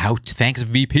we are out. Thanks,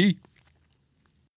 VP.